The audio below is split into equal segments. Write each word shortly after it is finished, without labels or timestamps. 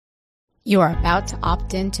You are about to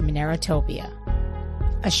opt in to Monerotopia,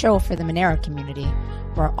 a show for the Monero community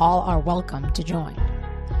where all are welcome to join.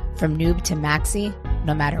 From noob to maxi,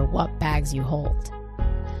 no matter what bags you hold.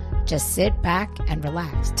 Just sit back and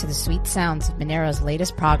relax to the sweet sounds of Monero's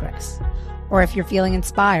latest progress. Or if you're feeling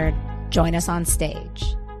inspired, join us on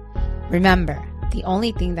stage. Remember, the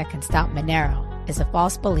only thing that can stop Monero is a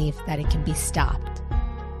false belief that it can be stopped.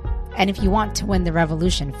 And if you want to win the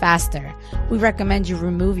revolution faster, we recommend you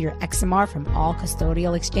remove your XMR from all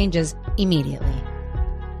custodial exchanges immediately.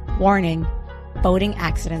 Warning, voting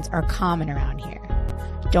accidents are common around here.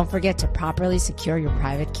 Don't forget to properly secure your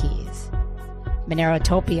private keys.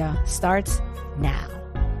 Monerotopia starts now.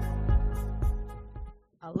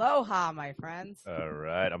 Aloha, my friends. All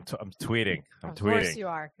right. I'm tweeting. Of course you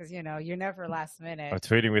are, because, you're never last minute. I'm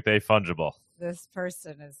tweeting with A-Fungible. This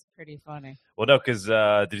person is pretty funny. Well, no, because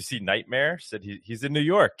did you see Nightmare? Said he's in New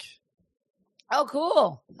York. Oh,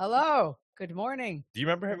 cool. Hello. Good morning. Do you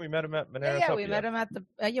remember him? We met him at Monerotopia. Yeah, we met him at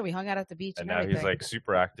the, we hung out at the beach. And and now everything. he's like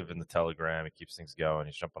super active in the Telegram. He keeps things going.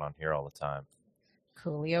 He's jumping on here all the time.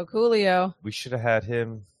 Coolio. We should have had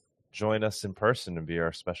him join us in person and be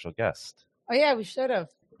our special guest. Oh, yeah, we should have.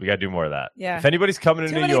 We got to do more of that. Yeah. If anybody's coming to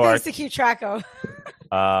Too New many York things to keep track of.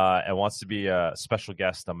 and wants to be a special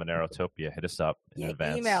guest on Monerotopia, hit us up in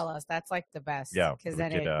advance. Email us. That's like the best. Yeah, because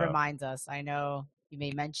then it reminds us. I know you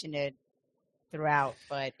may mention it throughout,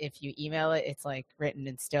 but if you email it, it's like written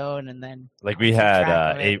in stone, and then like we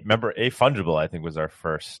had remember A-Fungible, I think, was our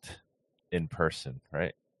first in person,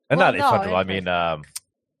 right? And not A-Fungible. I mean, I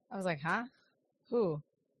was like, huh? Who?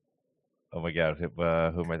 Oh my God,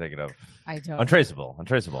 who am I thinking of? I don't. Untraceable.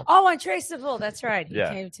 Oh, Untraceable. That's right. He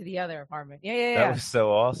Yeah. came to the other apartment. Yeah. That was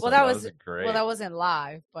so awesome. Well, that was great. Well, that wasn't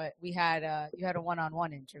live, but we had you had a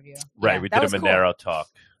one-on-one interview. Right. Yeah, We did a Monero talk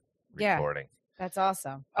Yeah. recording. That's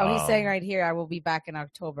awesome. Oh, he's saying right here, I will be back in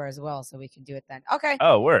October as well, so we can do it then. Okay.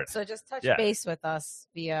 Oh, word. So just touch base with us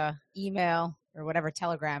via email or whatever,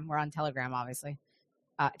 Telegram. We're on Telegram, obviously.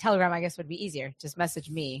 Telegram, I guess, would be easier. Just message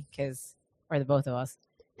me, or the both of us,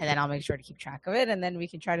 and then I'll make sure to keep track of it, and then we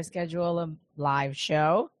can try to schedule a live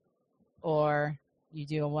show, or you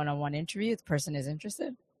do a one-on-one interview if the person is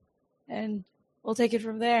interested, and we'll take it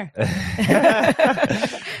from there.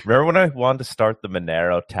 Remember when I wanted to start the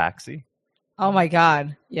Monero taxi? Oh, my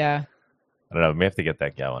God. Yeah. I don't know. We may have to get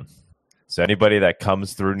that going. So anybody that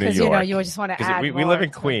comes through New York. You just want to add we live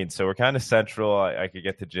in Queens, so we're kind of central. I could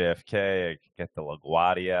get to JFK. I could get to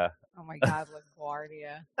LaGuardia. Oh, my God,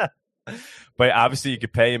 LaGuardia. But obviously, you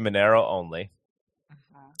could pay in Monero only.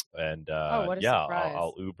 And what a surprise.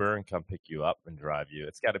 I'll Uber and come pick you up and drive you.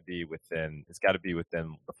 It's got to be within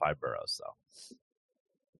the 5 boroughs, though.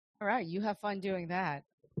 All right, you have fun doing that.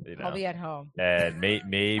 I'll be at home. And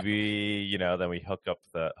maybe then we hook up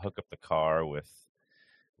the car with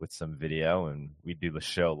some video, and we do the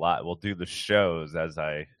show live. We'll do the shows as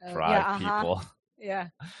I drive people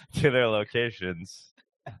to their locations.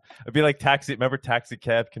 It'd be like Taxi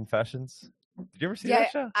Cab Confessions? Did you ever see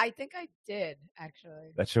that show? I think I did,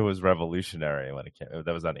 actually. That show was revolutionary when it came.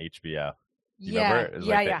 That was on HBO. You remember? It was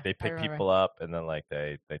They pick people up, and then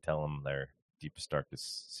they tell them their deepest,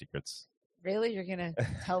 darkest secrets. Really? You're going to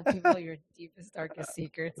tell people your deepest, darkest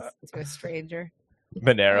secrets to a stranger?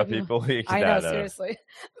 Monero people? I know, seriously.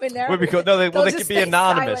 Monero would be cool. No, they could be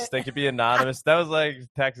anonymous. Silent. They could be anonymous. That was like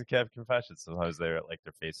Taxi Cab Confessions. Sometimes their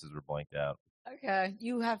faces were blanked out. Okay.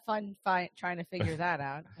 You have fun trying to figure that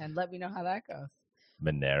out, and let me know how that goes.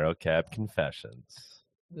 Monero Cab Confessions.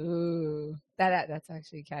 Ooh. That's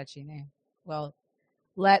actually a catchy name. Well,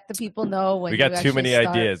 let the people know when we got too many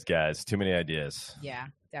ideas, guys. Too many ideas. Yeah,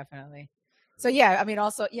 definitely. So, it's a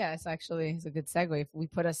good segue. If we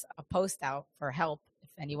put a post out for help, if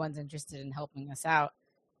anyone's interested in helping us out,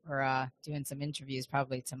 or doing some interviews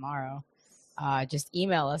probably tomorrow, just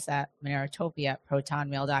email us at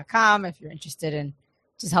monerotopia@protonmail.com if you're interested in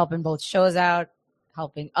just helping both shows out,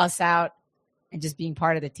 helping us out, and just being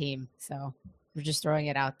part of the team. So we're just throwing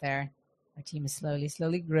it out there. Our team is slowly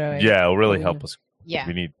growing. Yeah, it'll really help us. Yeah.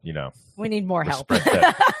 We need more help.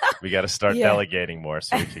 We got to start delegating more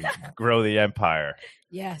so we can grow the empire.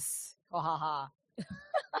 Yes. So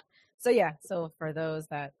for those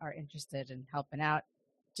that are interested in helping out,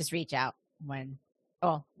 just reach out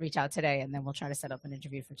today, and then we'll try to set up an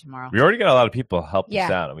interview for tomorrow. We already got a lot of people help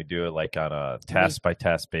us out, and we do it on a task by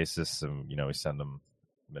task basis, and we send them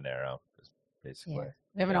Monero basically. Yeah.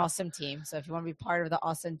 We have an awesome team, so if you want to be part of the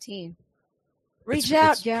awesome team, reach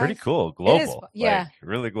out, it's guys. Pretty cool, global, yeah,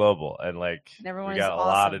 really global, and we got a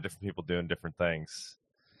lot of different people doing different things.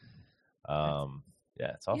 Yeah,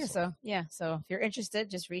 it's awesome. So if you're interested,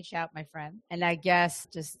 just reach out, my friend. And I guess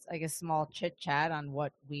small chit chat on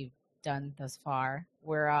what we've done thus far.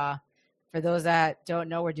 We're for those that don't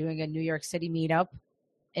know, we're doing a New York City meetup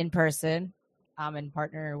in person. I'm in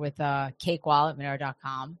partner with Cakewall at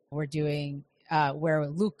Monero.com. We're doing where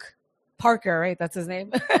Luke Parker, right? That's his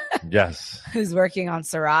name. Yes. Who's working on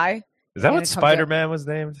Sarai. Is that what Spider-Man was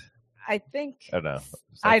named? I think. I don't know.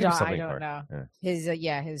 I don't know.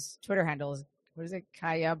 Yeah. His Twitter handle is, what is it?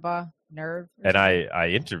 Kayaba Nerd. And I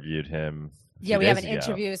interviewed him. Yeah, we have an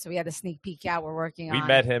interview, so we had a sneak peek out. We're working on. We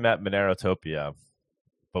met him at Monerotopia,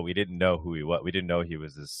 but we didn't know who he was. We didn't know he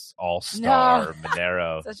was this all-star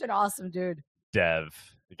Monero. Such an awesome dude. Dev.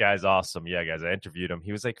 The guy's awesome. Yeah, guys, I interviewed him.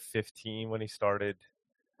 He was like 15 when he started.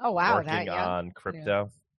 Oh, wow. Working on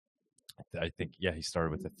crypto. Yeah. I think, he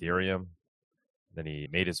started with Ethereum. Then he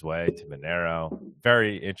made his way to Monero.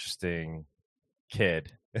 Very interesting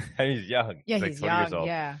kid. And he's young. Yeah, he's like 20 years old.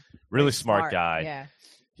 Yeah. Really smart guy. Yeah.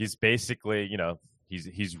 He's basically,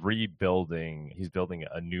 he's rebuilding. He's building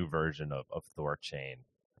a new version of Thorchain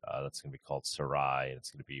that's going to be called Sarai, and it's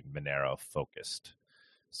going to be Monero focused.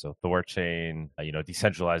 So Thorchain,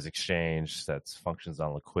 decentralized exchange that functions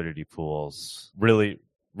on liquidity pools. Really,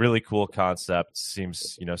 really cool concept.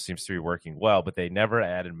 Seems to be working well, but they never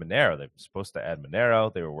added Monero. They were supposed to add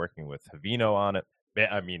Monero. They were working with Havino on it.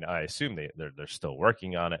 I mean, I assume they're still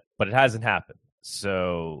working on it, but it hasn't happened.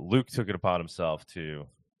 So Luke took it upon himself to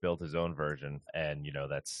build his own version, and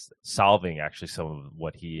that's solving actually some of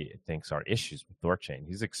what he thinks are issues with Thorchain.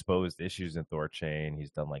 He's exposed issues in Thorchain.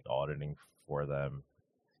 He's done like auditing for them.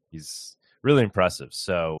 He's really impressive.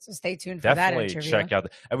 So stay tuned for that interview. Definitely check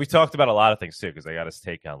out. And we talked about a lot of things too, because I got his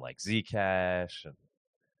take on like Zcash, and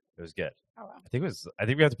it was good. Oh, wow. I think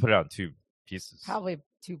we have to put it on 2 pieces. Probably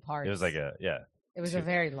 2 parts. It was like It was a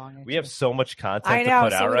very long interview. We have so much content to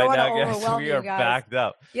put out right now, guys. We are backed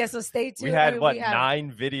up. Yeah, so stay tuned. We had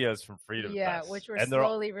 9 videos from Freedom Fest. Which we're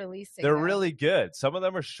slowly releasing. They're really good. Some of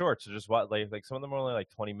them are short, so just like some of them are only like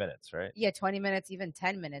 20 minutes, right? Yeah, 20 minutes, even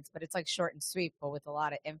 10 minutes, but it's like short and sweet, but with a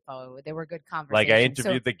lot of info. They were good conversations. Like I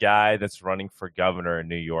interviewed the guy that's running for governor in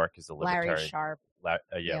New York. Is a libertarian. Larry Sharp.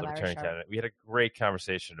 Libertarian candidate. We had a great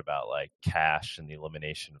conversation about like cash and the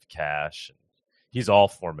elimination of cash, and he's all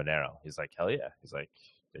for Monero. He's like, hell yeah. He's like,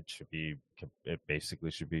 it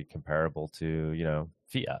basically should be comparable to,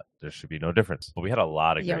 fiat. There should be no difference. But we had a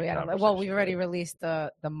lot of great conversations. We've already released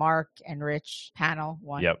the Mark and Rich panel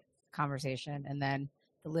one conversation, and then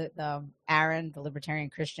the Aaron, the Libertarian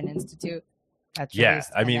Christian Institute. That's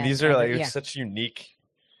released, I mean, these are such unique,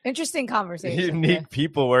 interesting conversations. Unique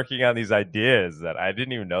people working on these ideas that I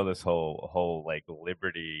didn't even know this whole like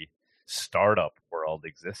liberty startup world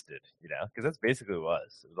existed, because that's basically what it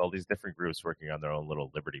was. It was all these different groups working on their own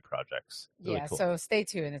little liberty projects. Really cool. So stay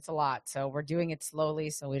tuned. It's a lot. So we're doing it slowly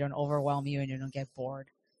so we don't overwhelm you and you don't get bored.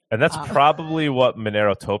 And that's probably what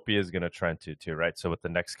Monerotopia is going to trend to too, right? So with the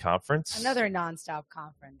next conference, another nonstop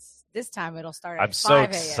conference. This time it'll start at 5 I'm so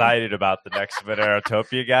excited about the next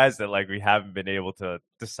Monerotopia, guys, that like we haven't been able to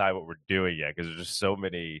decide what we're doing yet, because there's just so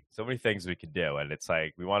many things we can do, and it's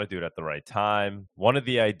like we want to do it at the right time. One of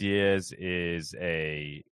the ideas is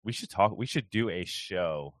we should do a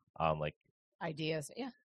show on like ideas. Yeah,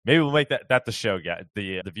 maybe we'll make that the show.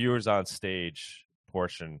 The viewers on stage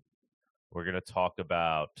portion. We're going to talk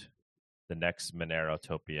about the next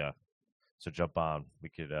Monerotopia. So jump on. We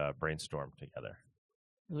could brainstorm together.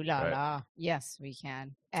 Ooh la la. Yes, we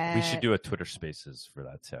can. We should do a Twitter Spaces for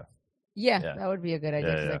that too. Yeah, that would be a good idea,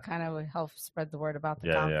 because it kind of would help spread the word about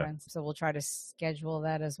the conference. So we'll try to schedule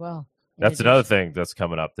that as well. That's another thing that's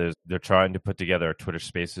coming up. They're trying to put together Twitter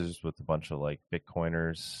Spaces with a bunch of like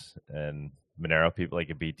Bitcoiners and Monero people, like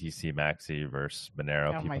a BTC Maxi versus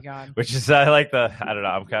Monero people. Oh my God. Which is, I don't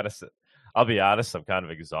know, I'll be honest, I'm kind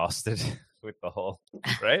of exhausted with the whole,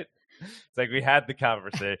 right? It's like we had the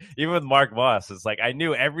conversation, even with Mark Moss. It's like I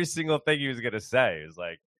knew every single thing he was going to say. It was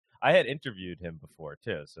like, I had interviewed him before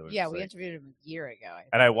too. So we interviewed him a year ago.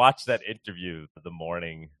 And I watched that interview the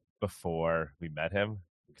morning before we met him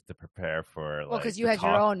to prepare for because you had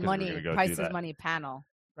your own Price's Money panel,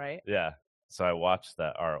 right? Yeah. So I watched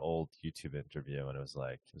our old YouTube interview, and it was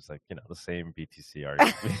like the same BTC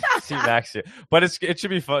BTC Max, but it should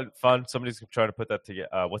be fun. Somebody's trying to put that together.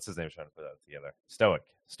 What's his name? Trying to put that together.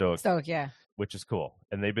 Stoic, yeah. Which is cool,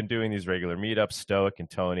 and they've been doing these regular meetups. Stoic and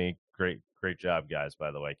Tony, great job, guys.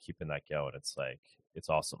 By the way, keeping that going. It's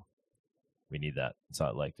awesome. We need that. It's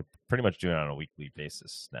not like they're pretty much doing it on a weekly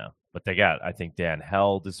basis now. But I think Dan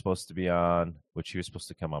Held is supposed to be on, which he was supposed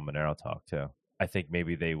to come on Monero Talk too. I think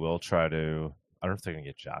maybe they will try to. I don't know if they're going to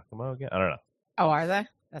get Giacomo again. I don't know. Oh, are they?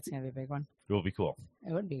 That's going to be a big one. It will be cool.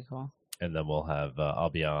 It would be cool. And then we'll have I'll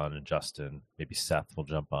be on, and Justin. Maybe Seth will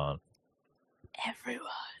jump on. Everyone.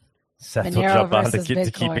 Seth will jump on to keep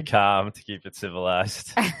it calm, to keep it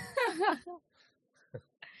civilized.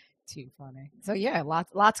 Too funny. So yeah,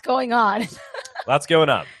 lots going on. Lots going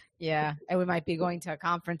on. Yeah, and we might be going to a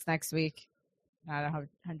conference next week. Not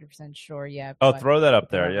 100% sure yet. Oh, throw that up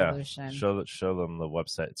there. Yeah, show them the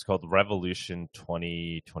website. It's called Revolution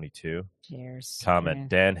 2022. Cheers. Comment. Yeah.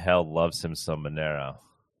 Dan Hell loves him some Monero.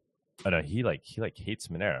 Oh no, he hates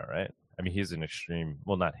Monero, right? I mean, he's an extreme.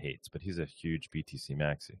 Well, not hates, but he's a huge BTC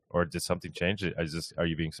maxi. Or did something change? Are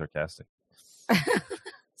you being sarcastic?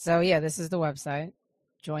 So yeah, this is the website.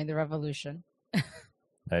 Join the revolution.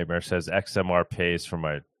 Nightmare says XMR pays for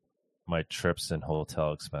my trips and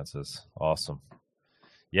hotel expenses. Awesome.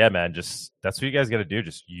 Yeah, man. Just that's what you guys got to do.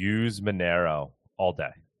 Just use Monero all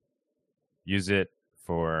day. Use it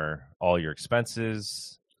for all your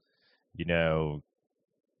expenses. You know,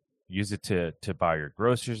 use it to buy your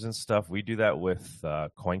groceries and stuff. We do that with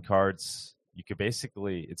coin cards. You could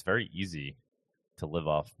basically, it's very easy to live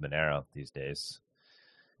off Monero these days.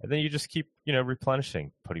 And then you just keep,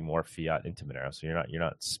 replenishing, putting more fiat into Monero. So you're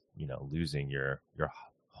not, losing your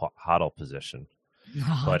hodl position.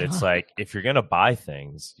 But it's like, if you're going to buy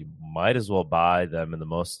things, you might as well buy them in the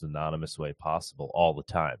most anonymous way possible all the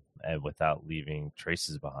time and without leaving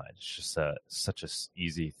traces behind. It's just such a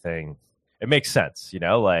easy thing. It makes sense,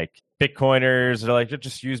 like Bitcoiners are like,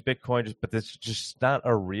 just use Bitcoin, but it's just not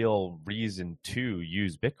a real reason to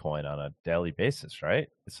use Bitcoin on a daily basis, right?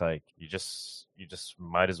 It's like you just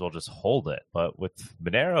might as well just hold it. But with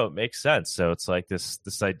Monero, it makes sense. So it's like this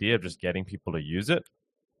idea of just getting people to use it.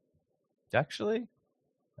 Actually,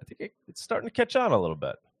 I think it's starting to catch on a little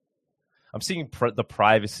bit. I'm seeing the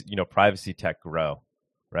privacy tech grow,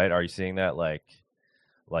 right? Are you seeing that? Like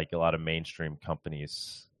a lot of mainstream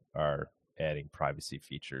companies are adding privacy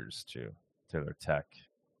features to their tech.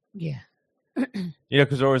 Yeah.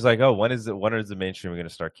 Because they're always like, oh, when is the mainstream going to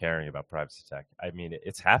start caring about privacy tech? I mean,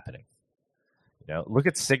 it's happening. Look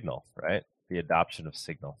at Signal, right? The adoption of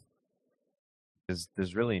Signal.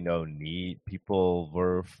 There's really no need. People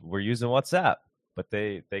were using WhatsApp, but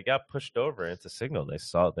they got pushed over into Signal. They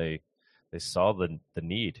saw the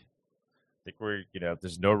need. I think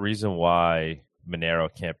there's no reason why Monero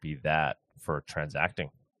can't be that for transacting.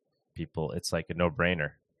 People, it's like a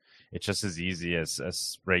no-brainer. It's just as easy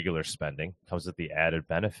as regular spending. Comes with the added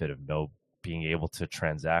benefit of being able to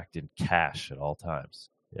transact in cash at all times.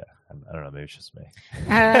 Yeah, I don't know. Maybe it's just me.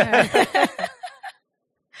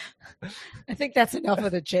 I think that's enough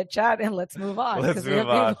of the chit chat, and let's move on. Let's move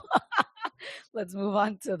on. Let's move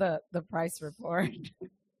on to the price report.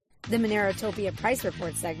 The Monerotopia price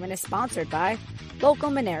report segment is sponsored by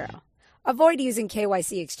Local Monero. Avoid using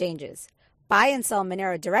KYC exchanges. Buy and sell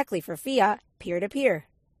Monero directly for fiat, peer-to-peer.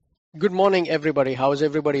 Good morning, everybody. How is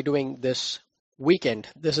everybody doing this weekend?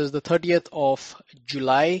 This is the 30th of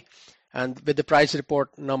July, and with the price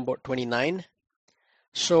report number 29.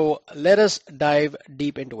 So let us dive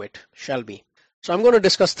deep into it, shall we? So I'm going to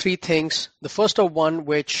discuss three things. The first of one,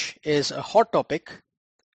 which is a hot topic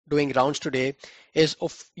doing rounds today, is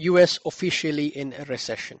of US officially in a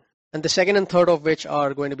recession. And the second and third of which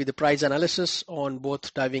are going to be the price analysis on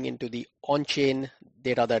both diving into the on-chain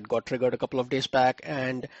data that got triggered a couple of days back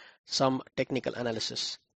and some technical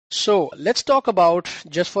analysis. So let's talk about,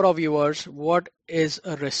 just for our viewers, what is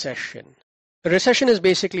a recession? A recession is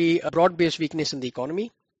basically a broad-based weakness in the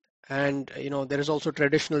economy. And, there is also a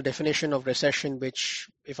traditional definition of recession, which,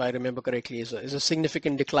 if I remember correctly, is a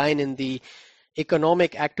significant decline in the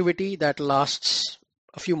economic activity that lasts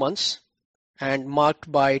a few months and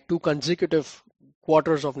marked by 2 consecutive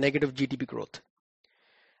quarters of negative GDP growth.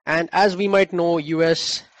 And as we might know,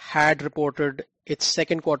 US had reported its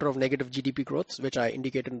second quarter of negative GDP growth, which I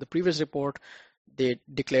indicated in the previous report. They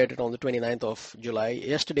declared it on the 29th of July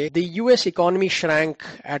yesterday. The US economy shrank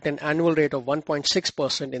at an annual rate of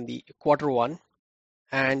 1.6% in the quarter one,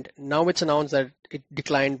 and now it's announced that it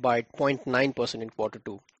declined by 0.9% in quarter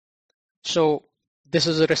two. So this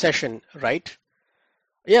is a recession, right?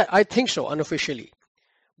 Yeah, I think so, unofficially.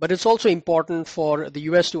 But it's also important for the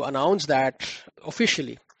US to announce that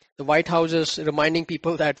officially. The White House is reminding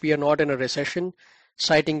people that we are not in a recession,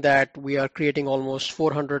 citing that we are creating almost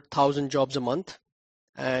 400,000 jobs a month.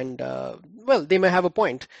 And, they may have a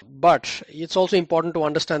point. But it's also important to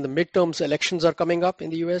understand the midterms elections are coming up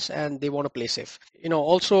in the US and they want to play safe.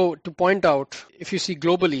 Also to point out, if you see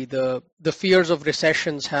globally, the fears of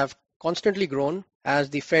recessions have constantly grown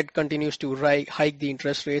as the Fed continues to hike the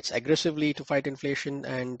interest rates aggressively to fight inflation.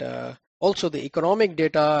 And also the economic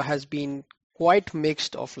data has been quite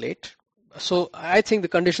mixed of late. So I think the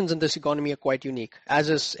conditions in this economy are quite unique, as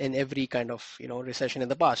is in every kind of recession in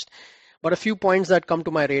the past. But a few points that come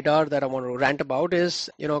to my radar that I want to rant about is,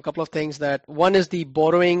 a couple of things. That one is the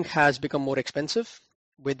borrowing has become more expensive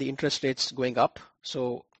with the interest rates going up.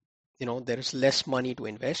 So, there is less money to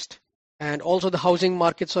invest. And also the housing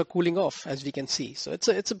markets are cooling off, as we can see. So it's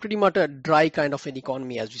a pretty much a dry kind of an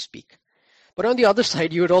economy as we speak. But on the other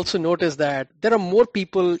side, you would also notice that there are more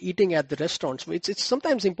people eating at the restaurants. It's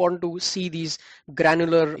sometimes important to see these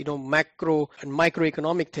granular, macro and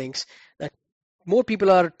microeconomic things, that more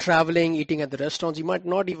people are traveling, eating at the restaurants. You might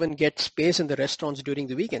not even get space in the restaurants during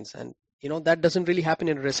the weekends. And, that doesn't really happen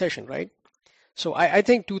in a recession, right? So I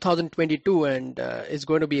think 2022 is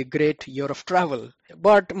going to be a great year of travel.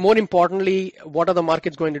 But more importantly, what are the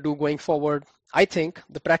markets going to do going forward? I think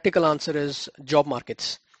the practical answer is job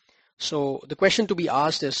markets. So the question to be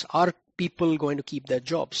asked is, are people going to keep their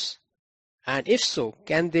jobs? And if so,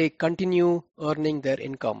 can they continue earning their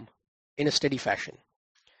income in a steady fashion?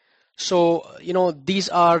 So, these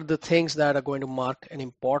are the things that are going to mark an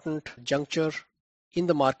important juncture in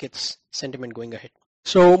the market's sentiment going ahead.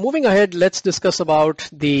 So moving ahead, let's discuss about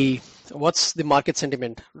what's the market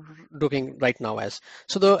sentiment looking right now as.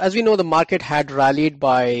 So as we know, the market had rallied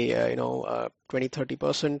by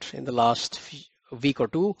 20-30% in the last week or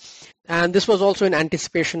two, and this was also in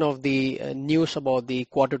anticipation of the news about the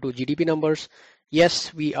quarter 2 GDP numbers.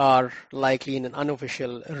 Yes, we are likely in an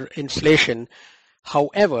unofficial inflation.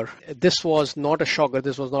 However, this was not a shocker.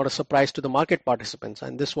 This was not a surprise to the market participants,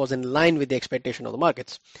 and this was in line with the expectation of the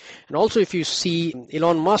markets. And also, if you see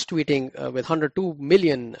Elon Musk tweeting with 102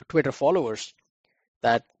 million Twitter followers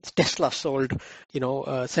that Tesla sold,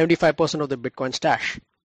 75% of the Bitcoin stash,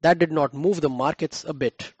 that did not move the markets a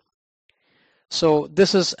bit. So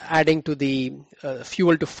this is adding to the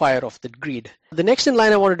fuel to fire of the greed. The next in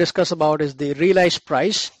line I want to discuss about is the realized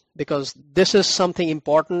price, because this is something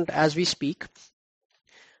important as we speak.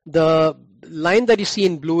 The line that you see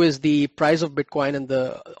in blue is the price of Bitcoin, and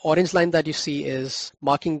the orange line that you see is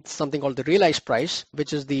marking something called the realized price,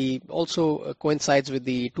 which is also coincides with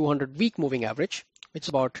the 200-week moving average, which is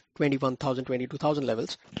about 21,000, 22,000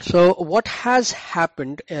 levels. So what has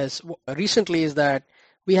happened recently is that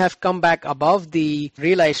we have come back above the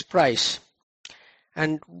realized price.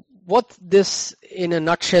 And what this in a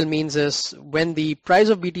nutshell means is, when the price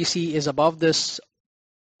of BTC is above this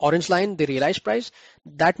orange line, the realized price,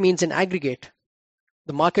 that means in aggregate,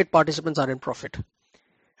 the market participants are in profit.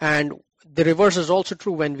 And the reverse is also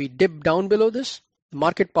true. When we dip down below this, the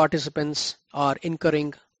market participants are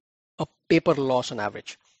incurring a paper loss on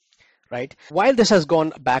average, right? While this has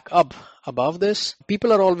gone back up above this,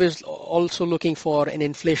 people are always also looking for an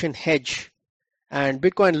inflation hedge, and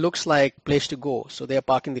Bitcoin looks like a place to go. So they are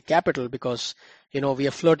parking the capital because, we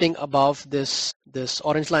are flirting above this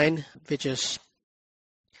orange line, which is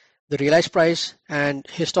the realized price, and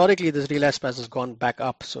historically this realized price has gone back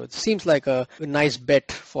up. So it seems like a nice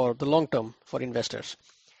bet for the long term for investors.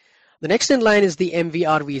 The next in line is the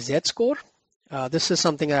MVRV score. This is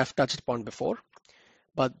something I've touched upon before,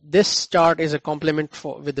 but this chart is a complement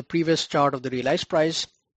with the previous chart of the realized price,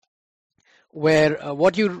 where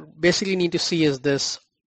what you basically need to see is this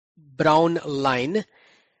brown line.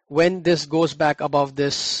 When this goes back above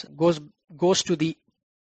this, goes to the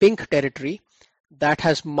pink territory, that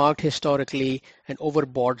has marked historically an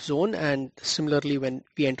overbought zone, and similarly when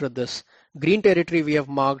we enter this green territory, we have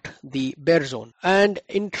marked the bear zone. And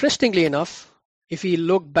interestingly enough, if we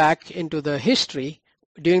look back into the history,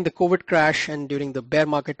 during the COVID crash and during the bear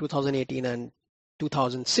market 2018 and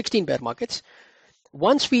 2016 bear markets,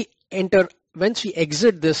 once we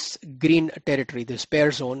exit this green territory, this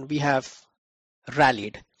bear zone, we have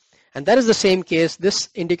rallied. And that is the same case. This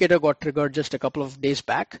indicator got triggered just a couple of days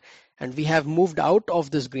back, and we have moved out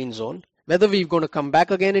of this green zone. Whether we're going to come back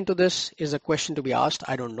again into this is a question to be asked.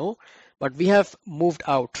 I don't know, but we have moved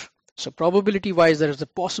out. So probability wise, there is a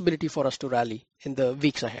possibility for us to rally in the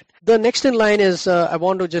weeks ahead. The next in line is I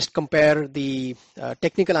want to just compare the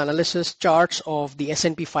technical analysis charts of the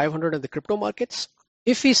S&P 500 and the crypto markets.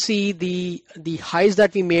 If we see the highs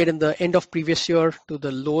that we made in the end of previous year to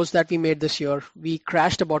the lows that we made this year, we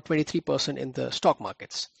crashed about 23% in the stock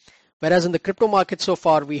markets. Whereas in the crypto market so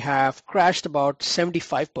far, we have crashed about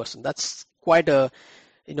 75%. That's quite a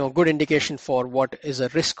good indication for what is a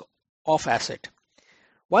risk-off asset.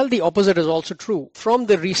 While the opposite is also true. From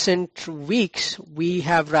the recent weeks, we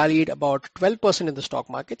have rallied about 12% in the stock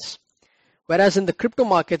markets. Whereas in the crypto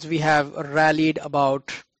markets, we have rallied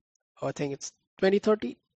about, I think it's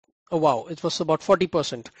 20-30. Oh wow, it was about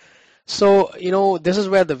 40%. So, this is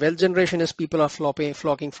where the wealth generation is. People are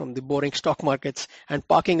flocking from the boring stock markets and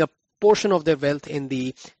parking a portion of their wealth in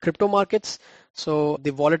the crypto markets. So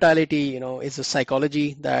the volatility, is a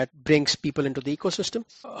psychology that brings people into the ecosystem.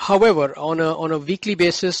 However, on a weekly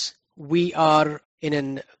basis, we are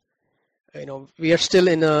we are still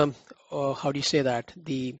in a, how do you say that?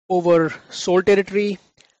 The oversold territory,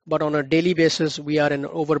 but on a daily basis, we are in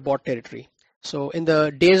overbought territory. So in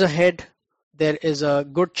the days ahead, there is a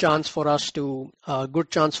good chance for us to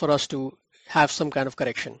have some kind of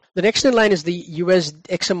correction. The next in line is the US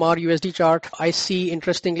XMR USD chart. I see,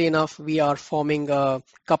 interestingly enough, we are forming a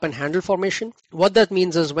cup and handle formation. What that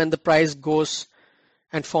means is when the price goes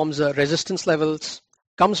and forms a resistance levels,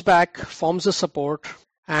 comes back, forms a support,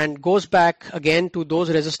 and goes back again to those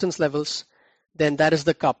resistance levels, then that is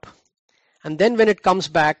the cup. And then when it comes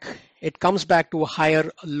back to a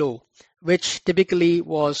higher low, which typically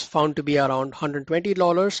was found to be around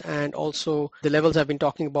 $120, and also the levels I've been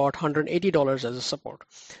talking about, $180 as a support.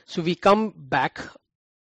 So we come back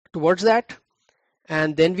towards that,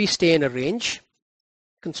 and then we stay in a range,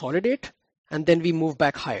 consolidate, and then we move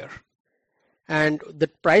back higher. And the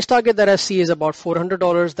price target that I see is about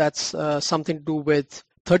 $400. That's something to do with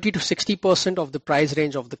 30 to 60% of the price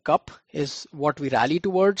range of the cup is what we rally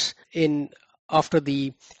towards after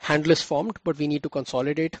the handle is formed, but we need to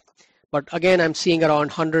consolidate. But again, I'm seeing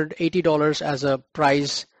around $180 as a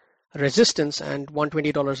price resistance, and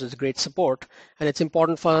 $120 is great support. And it's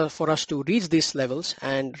important for us to reach these levels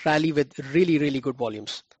and rally with really, really good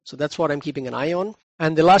volumes. So that's what I'm keeping an eye on.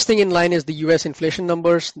 And the last thing in line is the US inflation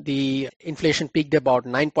numbers. The inflation peaked about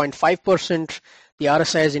 9.5%. The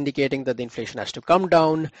RSI is indicating that the inflation has to come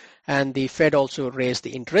down, and the Fed also raised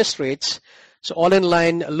the interest rates. So all in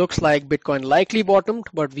line, looks like Bitcoin likely bottomed,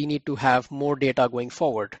 but we need to have more data going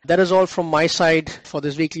forward. That is all from my side for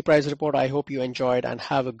this weekly price report. I hope you enjoyed and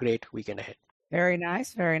have a great weekend ahead. Very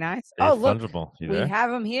nice, very nice. Hey, look, we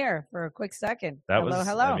have him here for a quick second.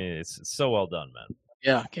 Hello. I mean, it's so well done, man.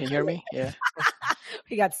 Yeah, can you hear me? Yeah.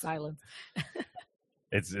 We got silence.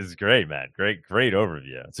 It's great, man. Great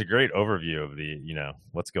overview. It's a great overview of the,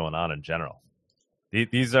 what's going on in general.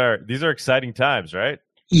 These are exciting times, right?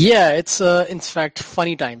 Yeah, it's in fact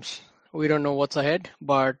funny times. We don't know what's ahead,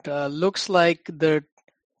 but looks like the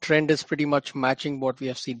trend is pretty much matching what we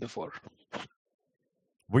have seen before.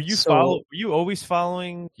 Were you always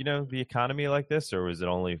following, the economy like this, or was it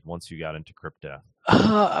only once you got into crypto?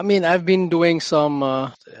 I mean, I've been doing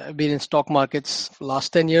I've been in stock markets for the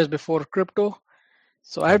last 10 years before crypto.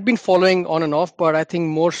 So I've been following on and off, but I think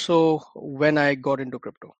more so when I got into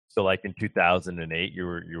crypto. So like in 2008, you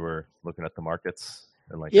were looking at the markets?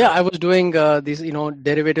 I was doing these,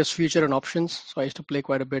 derivatives, future and options. So I used to play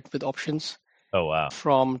quite a bit with options. Oh, wow.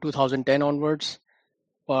 From 2010 onwards.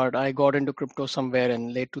 But I got into crypto somewhere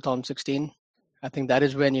in late 2016. I think that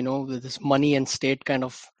is when, this money and state kind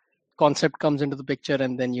of concept comes into the picture,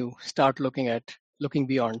 and then you start looking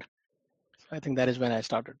beyond. I think that is when I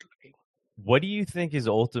started looking. What do you think is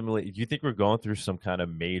ultimately, do you think we're going through some kind of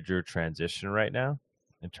major transition right now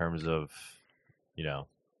in terms of,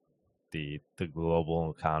 the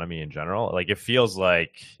global economy in general? Like, it feels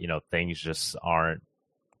like, things just are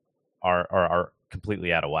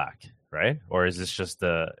completely out of whack, right? Or is this just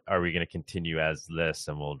are we going to continue as this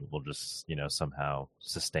and we'll just, somehow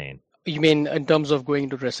sustain? You mean in terms of going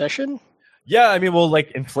into recession? Yeah, I mean, well,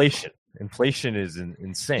 like inflation. Inflation is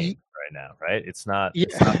insane right now, right? It's not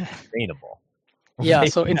sustainable. Yeah,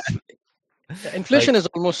 so inflation is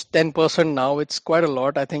almost 10% now. It's quite a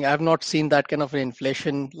lot. I think I've not seen that kind of an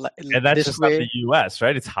inflation. And that's just not the U.S.,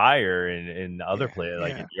 right? It's higher in other places,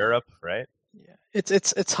 like in Europe, right? Yeah,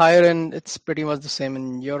 it's higher, and it's pretty much the same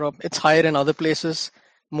in Europe. It's higher in other places,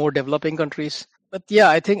 more developing countries. But yeah,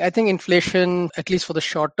 I think inflation, at least for the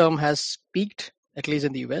short term, has peaked, at least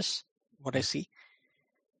in the US, what I see.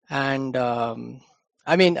 And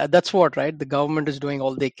I mean, that's what, right? The government is doing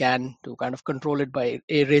all they can to kind of control it by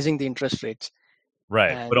raising the interest rates.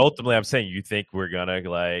 Right. But ultimately, I'm saying, you think we're going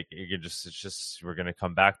to we're going to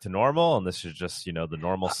come back to normal, and this is just, the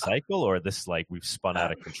normal cycle, or this like we've spun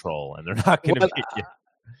out of control and they're not going to be.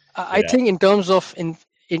 I think in terms of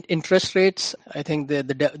interest rates, I think the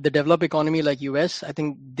developed economy like US, I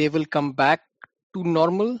think they will come back to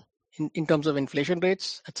normal in terms of inflation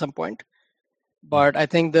rates at some point. But I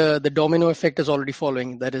think the domino effect is already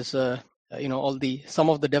following. That is, some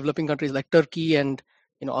of the developing countries like Turkey and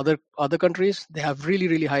other countries, they have really,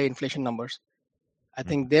 really high inflation numbers. I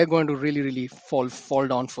think they're going to really, really fall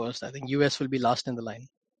down first. I think US will be last in the line.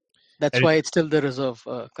 That's why it's still the reserve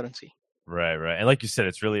currency. Right. And like you said,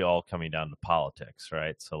 it's really all coming down to politics,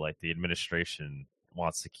 right? So like the administration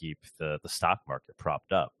wants to keep the stock market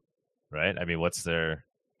propped up, right? I mean, what's their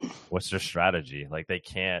strategy? Like they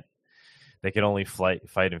can't they can only fight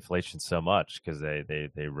inflation so much because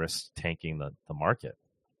they risk tanking the market.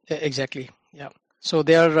 Exactly. Yeah. So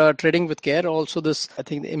they are trading with care. Also, I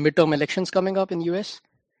think the midterm elections coming up in US.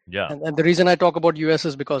 Yeah. And the reason I talk about US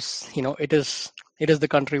is because it is the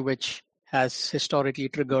country which has historically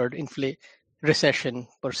triggered recession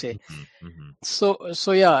per se. Mm-hmm, mm-hmm.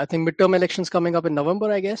 So yeah, I think midterm elections coming up in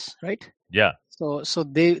November, I guess, right? Yeah. So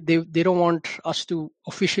they don't want us to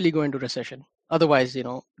officially go into recession. Otherwise, they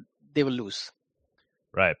will lose.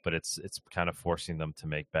 Right, but it's kind of forcing them to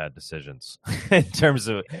make bad decisions in terms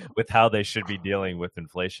of with how they should be dealing with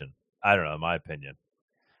inflation. I don't know, in my opinion.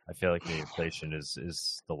 I feel like the inflation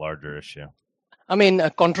is the larger issue. I mean,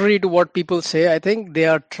 contrary to what people say, I think they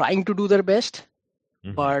are trying to do their best,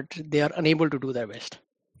 but they are unable to do their best.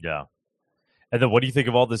 Yeah. And then what do you think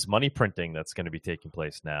of all this money printing that's going to be taking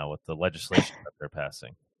place now with the legislation that they're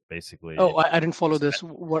passing? Basically. Oh, I didn't follow this.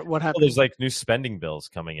 What happened? Well, there's like new spending bills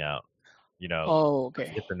coming out. Oh, okay.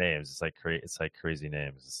 I get the names. It's like crazy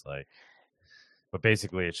names. It's like, but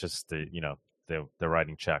basically, it's just they're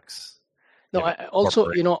writing checks. No, also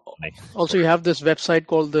you have this website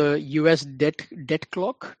called the US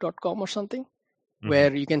debtclock.com or something,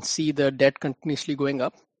 where you can see the debt continuously going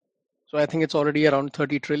up. So I think it's already around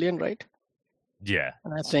 30 trillion, right? Yeah.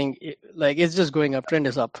 And I think it's just going up. Trend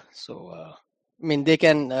is up. So I mean, they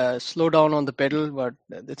can slow down on the pedal, but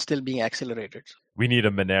it's still being accelerated. We need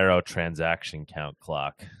a Monero transaction count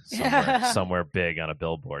clock somewhere big on a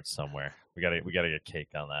billboard somewhere. We gotta get cake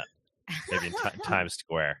on that. Maybe in Times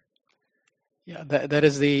Square. Yeah, that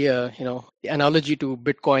is the the analogy to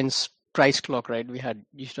Bitcoin's price clock, right? We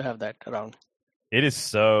used to have that around. It is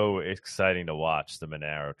so exciting to watch the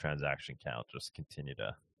Monero transaction count just continue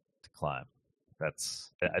to climb.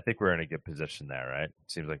 I think we're in a good position there, right? It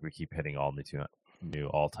seems like we keep hitting all new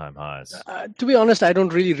all-time highs. To be honest, I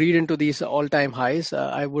don't really read into these all-time highs.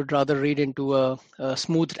 I would rather read into a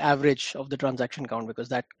smooth average of the transaction count, because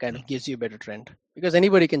that kind of gives you a better trend. Because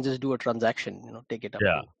anybody can just do a transaction, take it up.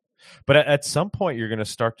 Yeah. But at some point, you're going to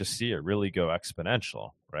start to see it really go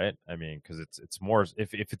exponential, right? I mean, because it's more,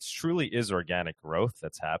 if it truly is organic growth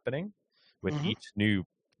that's happening with each new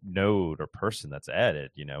node or person that's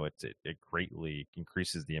added, it greatly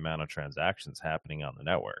increases the amount of transactions happening on the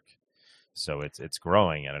network. So it's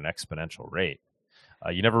growing at an exponential rate.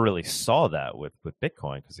 You never really saw that with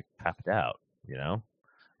Bitcoin because it capped out, because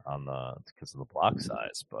of the block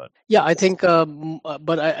size. But yeah, I think,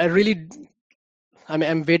 but I really.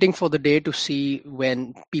 I'm waiting for the day to see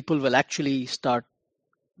when people will actually start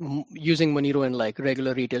using Monero in like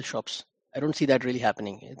regular retail shops. I don't see that really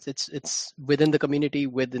happening. It's within the community,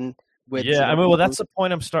 yeah, I mean, well, that's the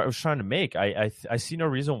point I was trying to make. I see no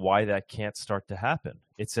reason why that can't start to happen.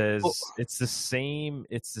 It's the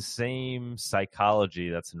same psychology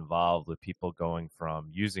that's involved with people going from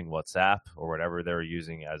using WhatsApp or whatever they were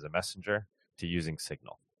using as a messenger to using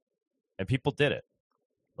Signal, and people did it.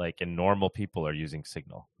 And normal people are using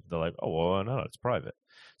Signal. They're like, oh, well, no, it's private.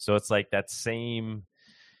 So it's like that same,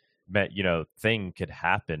 thing could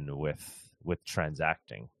happen with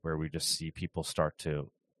transacting, where we just see people start to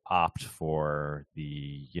opt for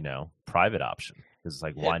the, private option. Because it's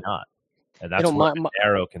like, why not? And that's where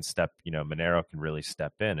Monero can really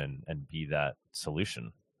step in and be that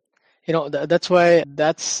solution. That's why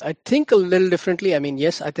I think a little differently. I mean,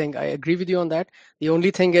 yes, I think I agree with you on that. The only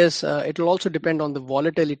thing is it will also depend on the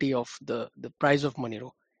volatility of the price of Monero.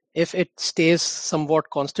 If it stays somewhat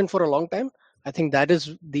constant for a long time, I think that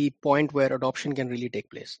is the point where adoption can really take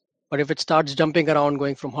place. But if it starts jumping around,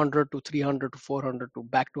 going from 100 to 300 to 400 to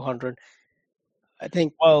back to 100, I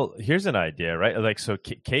think. Well, here's an idea, right? So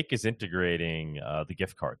Cake is integrating the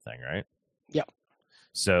gift card thing, right? Yeah.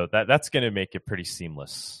 So that's going to make it pretty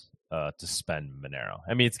seamless to spend Monero.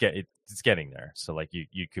 I mean, it's getting there. So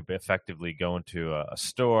you could effectively go into a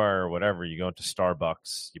store or whatever. You go into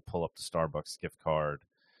Starbucks, you pull up the Starbucks gift card.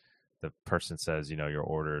 The person says, your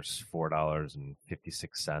order's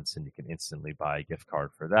 $4.56, and you can instantly buy a gift card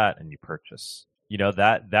for that, and you purchase.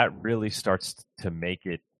 That really starts to make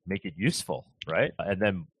it useful, right? And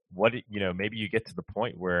then maybe you get to the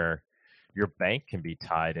point where your bank can be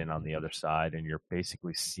tied in on the other side, and you're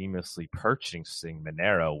basically seamlessly purchasing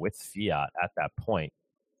Monero with fiat at that point,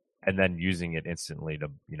 and then using it instantly to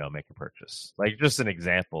make a purchase. Just an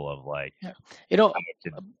example of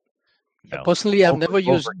personally, I've never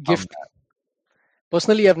used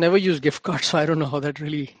gift cards, so I don't know how that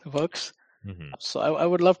really works. So I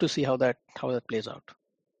would love to see how that plays out.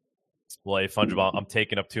 Well, hey, Fungible, I'm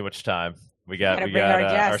taking up too much time. We got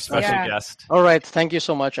our special guest. All right, thank you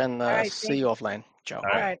so much, and see you offline. Ciao. All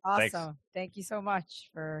right, awesome. Thanks. Thank you so much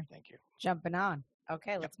for jumping on.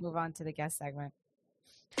 Okay, let's move on to the guest segment.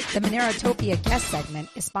 The Monerotopia guest segment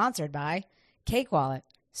is sponsored by Cake Wallet.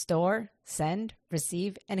 Store, send,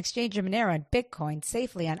 receive, and exchange your Monero and Bitcoin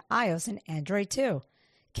safely on iOS and Android too.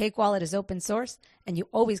 Cake Wallet is open source, and you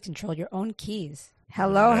always control your own keys.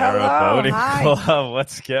 Hello. Hi. Club.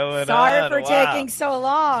 What's going on? Sorry for taking so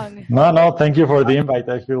long. No, thank you for the invite.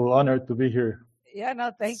 I feel honored to be here. Yeah,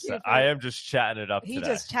 no, thank you. I am just chatting it up He today.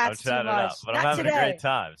 just chats too much. But I'm having a great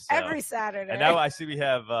time. So. Every Saturday. And now I see we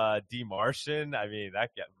have D. Martian. I mean,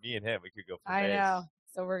 me and him, we could go for days. I know.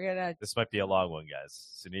 So we're going to... This might be a long one, guys.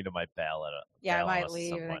 Sunita might bail it up. Yeah, I might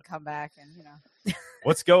leave and then come back and,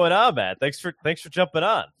 What's going on, man? Thanks for jumping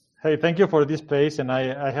on. Hey, thank you for this space. And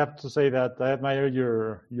I have to say that I admire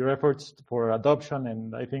your efforts for adoption.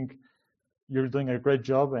 And I think you're doing a great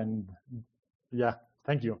job. And yeah,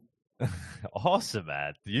 thank you. Awesome,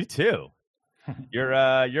 man. You too. You're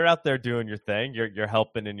out there doing your thing. You're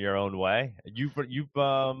helping in your own way.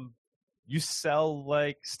 You sell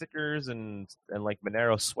like stickers and like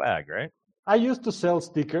Monero swag, right? I used to sell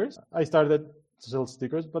stickers. I started to sell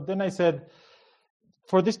stickers, but then I said,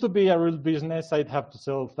 for this to be a real business, I'd have to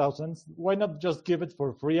sell thousands. Why not just give it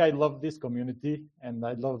for free? I love this community and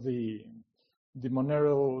I love the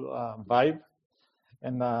Monero vibe,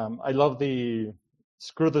 and I love the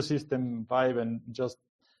screw the system vibe and just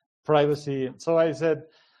privacy. So I said,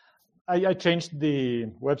 I changed the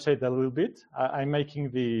website a little bit. I'm making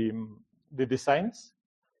the designs,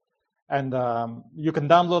 and you can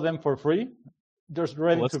download them for free. Just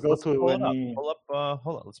ready to go to any. Hold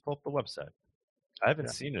on. Let's pull up the website. I haven't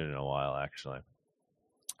seen it in a while, actually.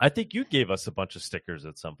 I think you gave us a bunch of stickers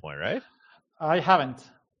at some point, right? I haven't.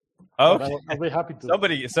 Oh, okay. I'll be happy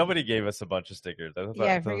to. Somebody gave us a bunch of stickers.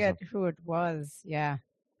 I forget who it was. Yeah.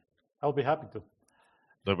 I'll be happy to.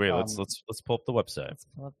 But wait, let's pull up the website. Let's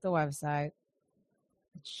pull up the website.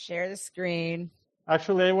 Share the screen.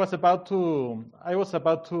 Actually, I was about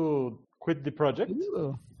to quit the project.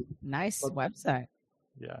 Ooh, nice website.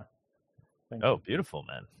 Yeah. Oh, beautiful,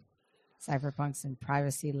 man. Cypherpunks and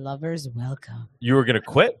privacy lovers, welcome. You were gonna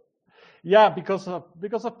quit? Yeah, because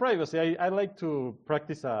of privacy. I like to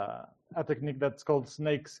practice a technique that's called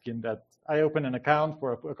snake skin. That I open an account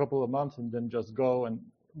for a couple of months and then just go, and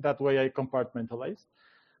that way I compartmentalize.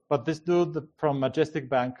 But this dude from Majestic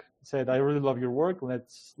Bank said, "I really love your work.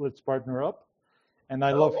 Let's partner up." And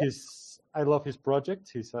I love his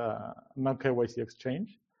project. He's a non-KYC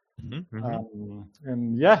exchange. Mm-hmm.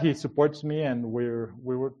 And yeah, he supports me, and we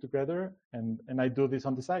work together, and I do this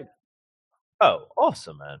on the side. Oh,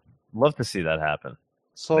 awesome, man! Love to see that happen.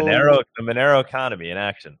 So the Monero economy in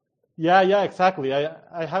action. Yeah, exactly.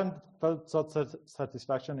 I haven't felt such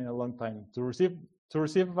satisfaction in a long time. To receive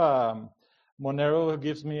Monero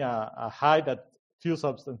gives me a high that few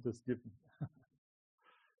substances give me.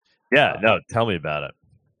 Yeah, no, tell me about it.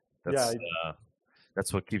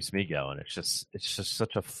 That's what keeps me going. It's just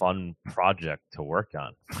such a fun project to work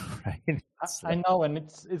on, right? I know, and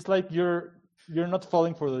it's like you're not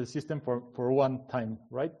falling for the system for one time,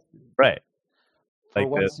 right? Right. For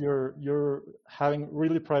once you're having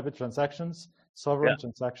really private transactions, sovereign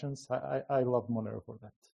transactions. I love Monero for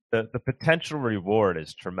that. The potential reward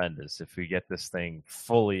is tremendous if we get this thing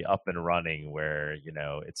fully up and running, where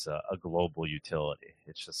it's a global utility.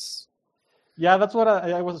 It's just that's what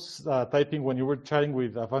I was typing when you were chatting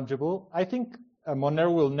with Fungible. I think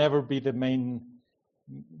Monero will never be the main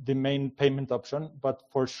payment option, but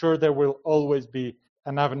for sure there will always be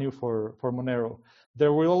an avenue for Monero.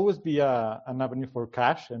 There will always be an avenue for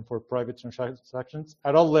cash and for private transactions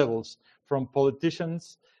at all levels, from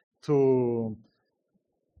politicians to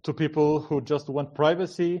people who just want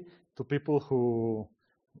privacy, to people who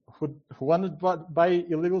want to buy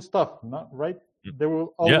illegal stuff, right? There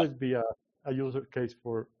will always be a user case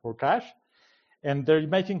for cash, and they're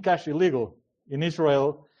making cash illegal. In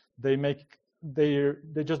Israel, they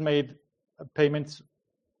just made payments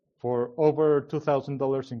for over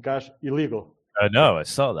 $2,000 in cash illegal. I know, I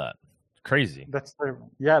saw that. Crazy. That's terrible.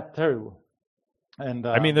 Yeah, terrible. And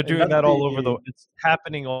I mean, they're doing that all over it's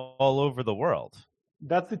happening all over the world.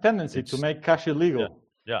 That's the tendency to make cash illegal.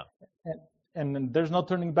 Yeah. And there's no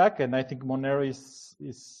turning back. And I think Monero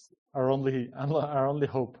is our only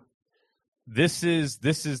hope. This is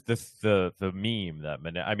the meme that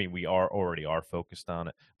we already are focused on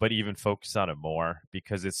it, but even focused on it more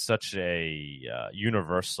because it's such a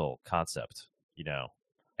universal concept.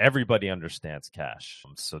 Everybody understands cash.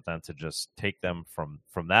 So then to just take them from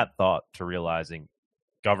that thought to realizing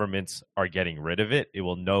governments are getting rid of it, it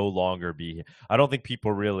will no longer be. I don't think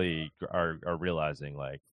people really are realizing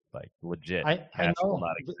like legit cash will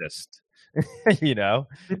not exist.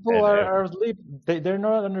 People are asleep. They're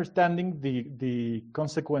not understanding the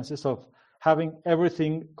consequences of having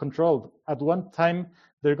everything controlled. At one time,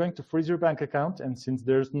 they're going to freeze your bank account, and since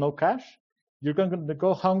there's no cash, you're going to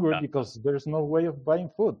go hungry because there's no way of buying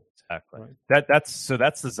food. Exactly. Right? That's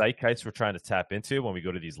the zeitgeist we're trying to tap into when we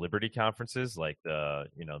go to these liberty conferences, like the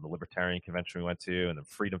Libertarian Convention we went to, and the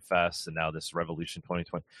Freedom Fest, and now this Revolution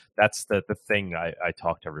 2020. That's the thing I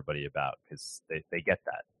talk to everybody about, because they get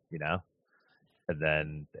that, and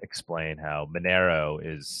then explain how Monero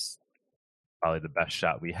is probably the best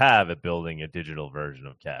shot we have at building a digital version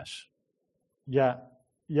of cash. Yeah.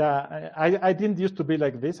 I didn't used to be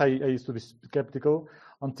like this. I used to be skeptical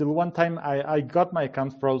until one time I got my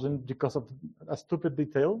account frozen because of a stupid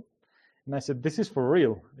detail. And I said, this is for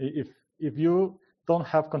real. If you don't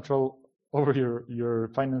have control over your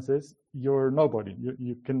finances, you're nobody.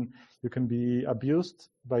 You can be abused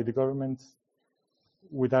by the government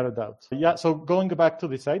without a doubt. Yeah, so going back to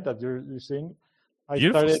the site that you're seeing,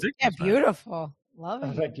 beautiful. Love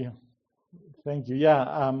it. Thank you.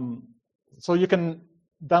 Yeah. So you can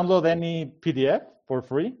download any PDF for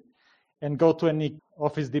free and go to any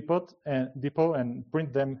Office Depot and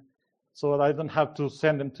print them, so that I don't have to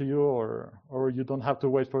send them to you, or you don't have to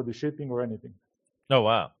wait for the shipping or anything. Oh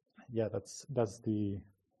wow. Yeah, that's the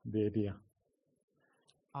idea.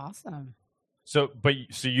 Awesome. So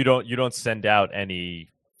you don't send out any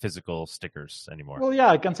physical stickers anymore? Well, yeah,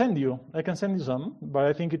 I can send you some, but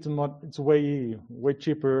I think it's way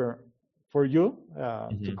cheaper for you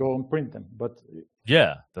to go and print them. But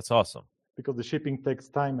yeah, that's awesome, because the shipping takes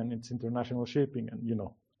time, and it's international shipping, and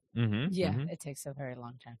it takes a very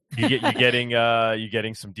long time. You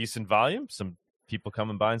getting some decent volume, some people come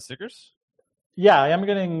and buying stickers? Yeah, I am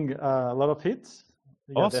getting a lot of hits.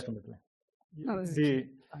 Yeah, awesome. Definitely.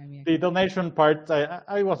 The donation part,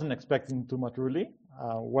 I wasn't expecting too much, really.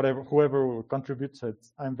 Whoever contributes,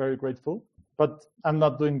 I'm very grateful. But I'm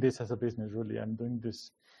not doing this as a business, really. I'm doing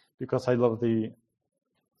this because I love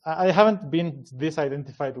I haven't been this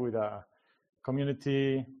identified with a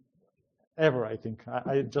community ever, I think.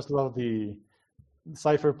 I just love the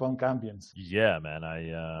cypherpunk ambience. Yeah, man.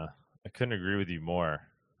 I couldn't agree with you more.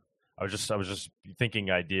 I was just thinking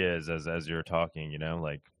ideas as you were talking,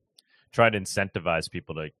 like trying to incentivize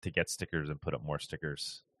people to get stickers and put up more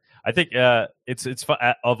stickers. I think it's fun.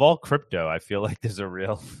 Of all crypto, I feel like there's a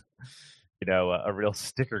real a real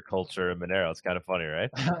sticker culture in Monero. It's kind of funny, right?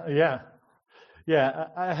 Yeah.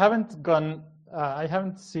 I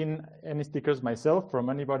haven't seen any stickers myself from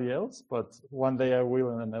anybody else, but one day I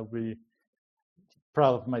will, and I'll be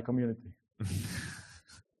proud of my community.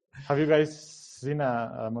 Have you guys seen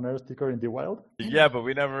a Monero sticker in the wild? Yeah, but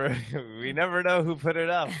we never know who put it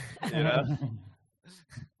up.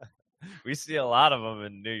 We see a lot of them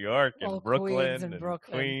in New York and Brooklyn and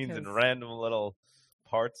Queens and random little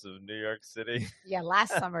parts of New York City. Yeah,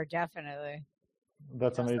 last summer definitely.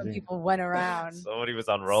 That's amazing. Some people went around. Somebody was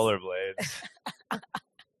on rollerblades.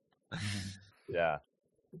 Yeah.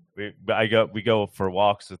 We go for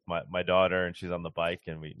walks with my daughter, and she's on the bike,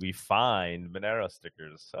 and we find Monero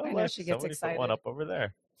stickers. So I know she gets excited. Put one up over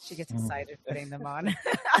there. She gets excited putting them on.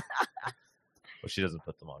 Well, she doesn't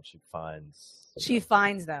put them on. She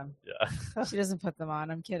finds them. Yeah. She doesn't put them on.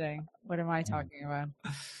 I'm kidding. What am I talking about?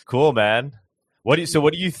 Cool, man. What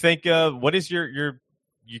do you think of? What is your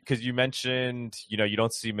because you mentioned you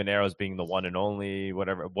don't see Monero as being the one and only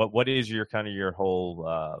whatever. What is your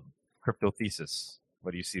whole crypto thesis?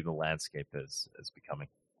 What do you see the landscape as becoming?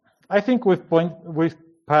 I think we've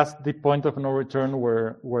passed the point of no return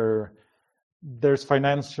where there's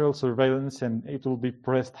financial surveillance and it will be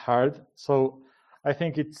pressed hard. So I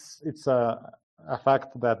think it's a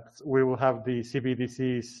fact that we will have the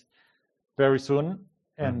CBDCs very soon,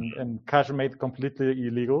 and cash made completely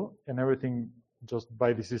illegal, and everything just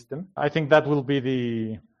by the system. I think that will be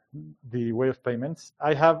the way of payments.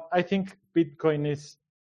 I think Bitcoin is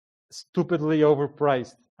stupidly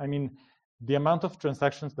overpriced. I mean, the amount of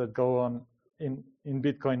transactions that go on in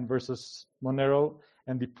Bitcoin versus Monero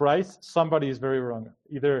and the price, somebody is very wrong.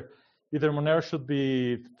 Either Monero should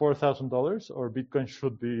be $4,000 or Bitcoin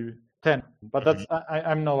should be 10. But that's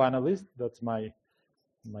I'm no analyst. That's my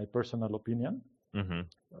personal opinion. Mm-hmm.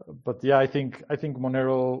 But yeah, I think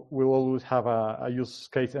Monero will always have a use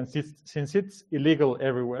case, and since it's illegal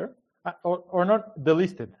everywhere, or not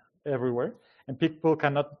delisted everywhere, and people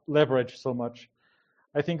cannot leverage so much,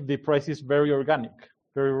 I think the price is very organic,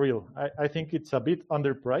 very real. I think it's a bit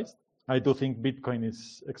underpriced. I do think Bitcoin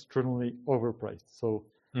is extremely overpriced. So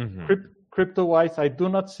crypto-wise, I do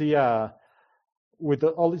not see with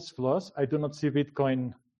all its flaws, I do not see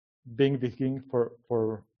Bitcoin being the king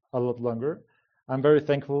for a lot longer. I'm very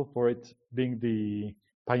thankful for it being the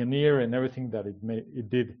pioneer and everything that it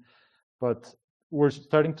did. But we're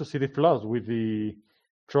starting to see the flaws with the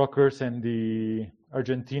truckers and the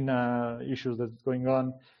Argentina issues that's going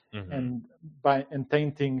on, and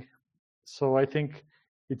tainting. So I think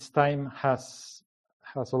its time has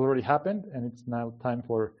already happened, and it's now time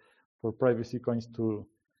for privacy coins to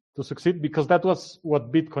succeed, because that was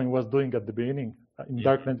what Bitcoin was doing at the beginning in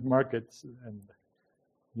darknet markets, and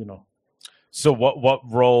So what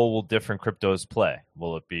role will different cryptos play?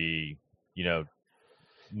 Will it be,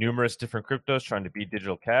 numerous different cryptos trying to be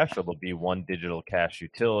digital cash, or will be one digital cash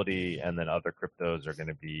utility, and then other cryptos are going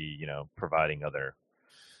to be, providing other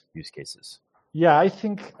use cases? Yeah, I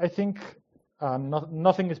think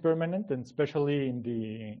nothing is permanent, and especially in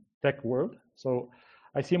the tech world. So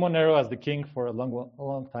I see Monero as the king for a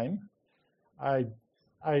long time.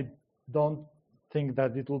 I don't think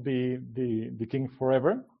that it will be the king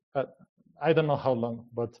forever. I don't know how long,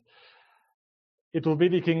 but it will be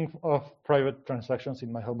the king of private transactions,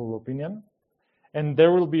 in my humble opinion. And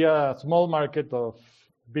there will be a small market of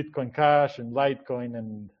Bitcoin Cash and Litecoin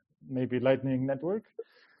and maybe Lightning Network.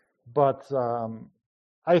 But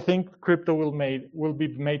I think crypto will be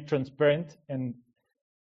made transparent. And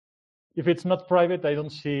if it's not private, I don't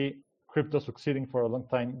see crypto succeeding for a long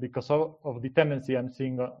time because of the tendency I'm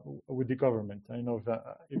seeing with the government. I don't know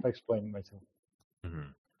if I explained myself. Mm-hmm.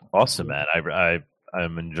 Awesome, man.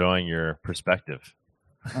 I'm enjoying your perspective.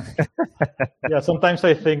 Yeah, sometimes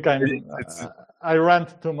I think I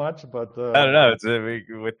rant too much, but I don't know. It's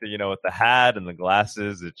with the hat and the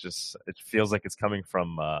glasses. It feels like it's coming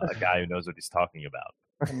from a guy who knows what he's talking about.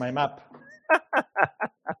 My map.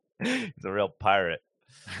 He's a real pirate.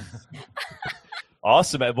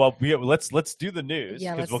 Awesome. Well, let's do the news,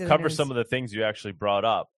 because we'll cover some of the things you actually brought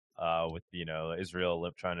up with Israel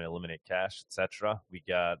trying to eliminate cash, etc. We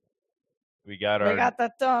got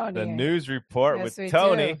the news report with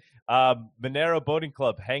Tony. Monero Boating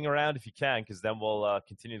Club. Hang around if you can, because then we'll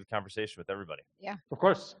continue the conversation with everybody. Yeah, of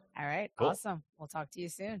course. All right, cool. Awesome. We'll talk to you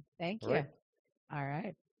soon. Thank you. All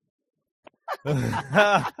right.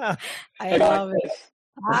 I love it.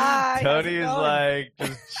 Hi, Tony is like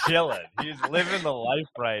just chilling. He's living the life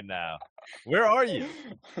right now. Where are you?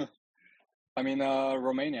 I'm in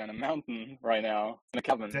Romania, in a mountain right now, in a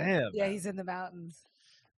cabin. Damn. Yeah, he's in the mountains.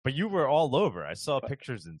 But you were all over. I saw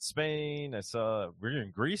pictures in Spain. Were you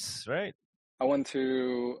in Greece, right? I went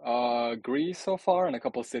to Greece so far and a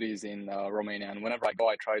couple cities in Romania. And whenever I go,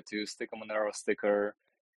 I try to stick a Monero sticker.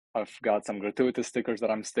 I've got some gratuitous stickers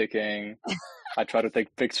that I'm sticking. I try to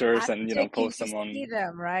take pictures and post them on. See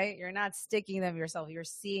them, right? You're not sticking them yourself. You're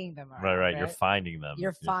seeing them. Right. You're finding them.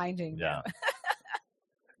 You're finding them.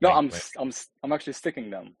 No, I'm actually sticking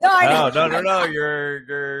them. No.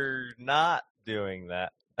 You're not doing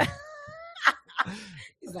that.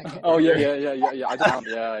 Oh yeah. I found.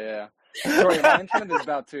 Yeah. Sorry, my internet is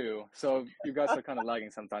bad too. So you guys are kind of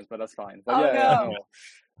lagging sometimes, but that's fine. But no.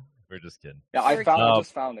 We're just kidding. Yeah, I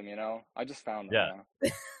just found them. I just found them. Yeah.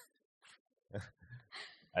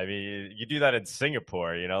 I mean, you do that in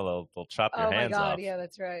Singapore. They'll chop your hands off. Oh my God! Yeah,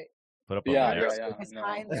 that's right. Put up It's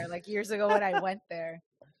fine there. Like years ago when I went there,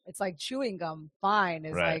 it's like chewing gum. Fine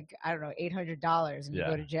is like I don't know, $800, and you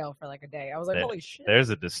go to jail for like a day. I was like, holy shit! There's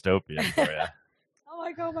a dystopian for you.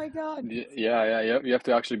 Oh my God! Yeah. You have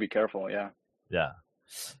to actually be careful. Yeah. Yeah.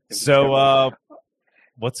 So,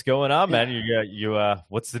 what's going on, man? You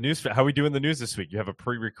what's the news? How are we doing the news this week? You have a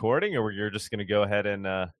pre-recording, or you're just going to go ahead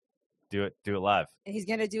and do it live? He's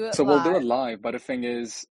going to do it. So live. We'll do it live. But the thing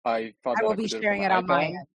is, I will be sharing it on my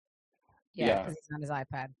end. Yeah, because he's on his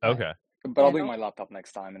iPad. Okay. But I'll bring my laptop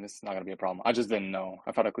next time, and it's not going to be a problem. I just didn't know.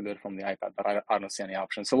 I thought I could do it from the iPad, but I don't see any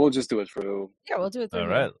option. So we'll just do it through. Yeah, we'll do it through. All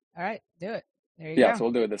right, do it. There you go. Yeah, so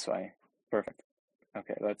we'll do it this way. Perfect.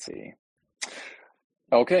 Okay, let's see.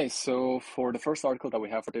 Okay, so for the first article that we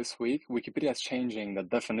have for this week, Wikipedia is changing the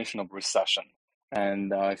definition of recession.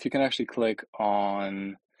 And if you can actually click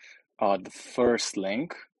on the first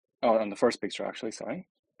link, on the first picture, actually, sorry.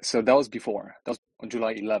 So that was before. That was on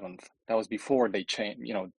July 11th. That was before they changed,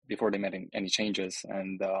 before they made any changes.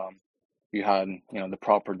 And you had, the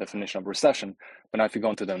proper definition of recession. But now if you go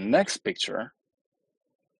into the next picture,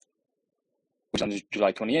 which is on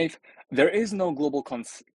July 28th, there is no global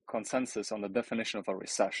consensus on the definition of a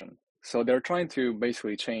recession. So they're trying to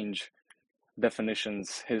basically change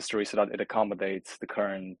definitions, history, so that it accommodates the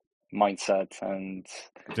current mindset. And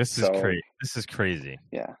this is crazy. This is crazy.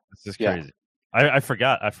 Yeah, this is crazy. I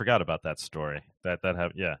forgot about that story.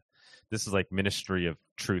 This is like Ministry of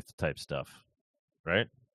Truth type stuff, right?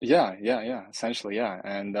 Yeah. Essentially, yeah.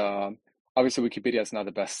 And obviously, Wikipedia is not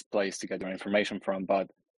the best place to get your information from, but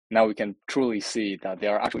now we can truly see that they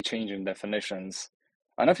are actually changing definitions.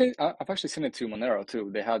 And I've actually seen it to Monero too.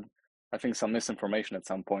 They had I think, some misinformation at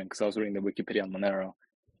some point, because I was reading the Wikipedia on Monero.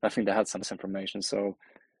 I think they had some misinformation. So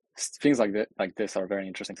things like this are very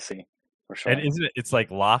interesting to see, for sure. And isn't it's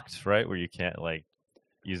like locked, right? Where you can't like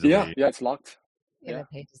easily. Yeah, it's locked. Yeah, the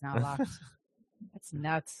page is not locked. That's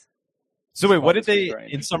nuts. So wait, what did they,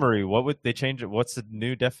 in summary, what would they change it? What's the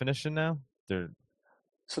new definition now?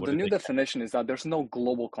 So the new definition is that there's no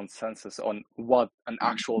global consensus on what an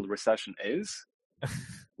actual recession is.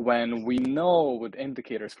 When we know with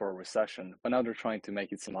indicators for a recession, but now they're trying to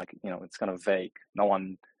make it seem like, it's kind of vague. No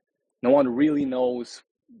one really knows,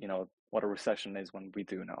 what a recession is when we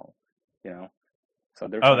do know, So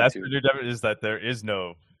they're that's the new definition, is that there is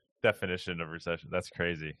no definition of recession. That's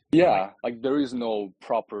crazy. Yeah, like there is no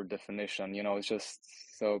proper definition, it's just,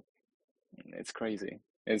 so it's crazy.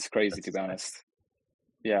 It's crazy, to be honest.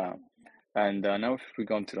 Yeah. And now if we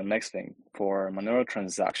go on to the next thing, for Monero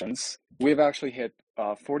transactions, we've actually hit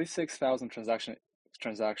 46,000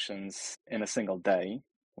 transactions in a single day,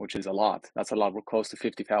 which is a lot. That's a lot. We're close to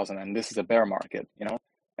 50,000, and this is a bear market,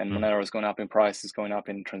 and Monero is going up in price, is going up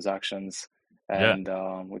in transactions, and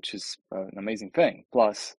which is an amazing thing.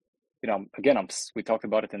 Plus, again, we talked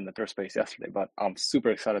about it in the Third Space yesterday, but I'm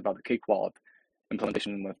super excited about the Cake Wallet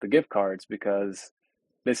implementation with the gift cards, because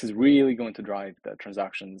this is really going to drive the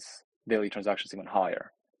daily transactions even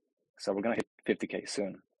higher. So we're going to hit 50K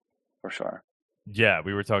soon, for sure. Yeah,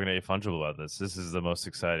 we were talking to Fungible about this. This is the most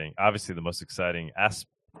exciting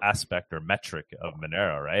aspect or metric of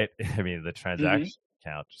Monero, right? I mean, the transaction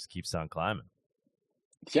count just keeps on climbing.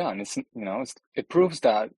 Yeah, and it proves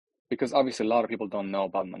that, because obviously a lot of people don't know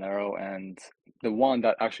about Monero, and the one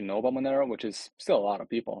that actually know about Monero, which is still a lot of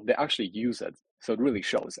people, they actually use it. So it really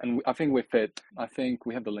shows. And I think we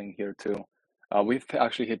have the link here too. We've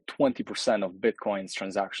actually hit 20% of Bitcoin's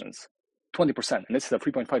transactions. 20%. And this is a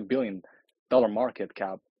 $3.5 billion market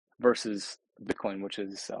cap versus Bitcoin, which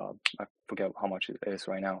is, I forget how much it is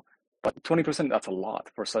right now. But 20%, that's a lot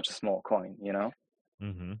for such a small coin,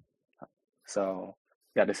 Mm-hmm. So,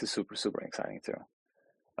 yeah, this is super, super exciting too.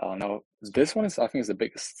 Now, this one I think is the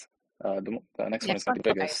biggest. The next one is not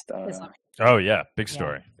the biggest. Oh, yeah. Big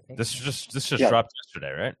story. Yeah, this just dropped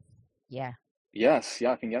yesterday, right? Yeah. Yes,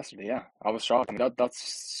 I think yesterday. Yeah, I was shocked. I mean, that's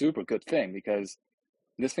super good thing, because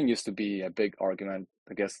this thing used to be a big argument,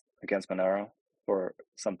 I guess, against Monero for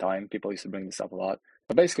some time. People used to bring this up a lot.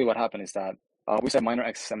 But basically, what happened is that we said Miner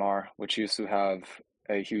XMR, which used to have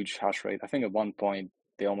a huge hash rate. I think at one point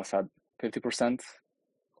they almost had 50%,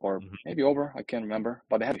 or maybe over. I can't remember.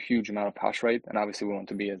 But they had a huge amount of hash rate, and obviously we want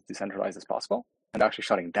to be as decentralized as possible. And they're actually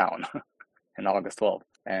shutting down in August 12th.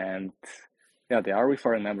 And yeah, they are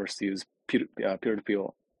referring members to use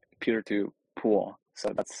peer-to-peer pool.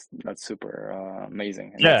 So that's super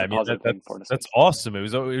amazing. And yeah, that's awesome. It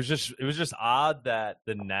was just odd that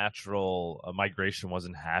the natural migration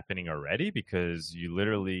wasn't happening already, because you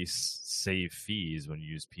literally save fees when you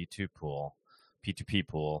use P2P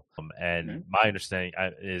pool. And my understanding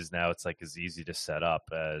is now it's like as easy to set up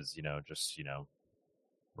as just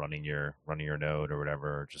running your node or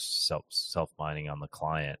whatever, just self mining on the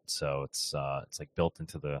client. So it's like built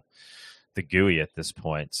into the GUI at this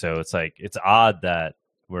point. So it's like, it's odd that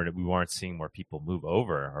we weren't seeing more people move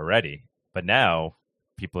over already, but now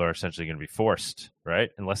people are essentially going to be forced, right?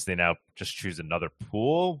 Unless they now just choose another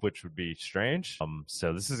pool, which would be strange.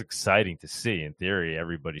 So this is exciting to see. In theory,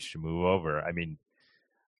 everybody should move over. I mean,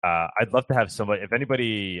 I'd love to have somebody, if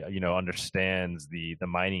anybody, understands the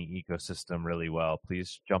mining ecosystem really well,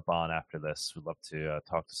 please jump on after this. We'd love to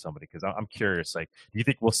talk to somebody, because I'm curious, like, do you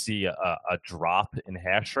think we'll see a drop in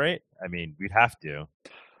hash rate? I mean, we'd have to,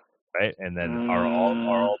 right? And then are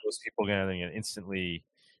all those people going to instantly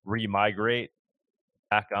remigrate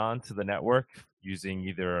back onto the network using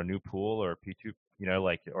either a new pool or P2,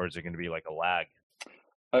 or is there going to be like a lag?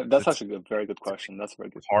 That's actually a very good question. That's a very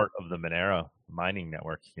good part of the Monero mining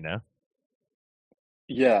network,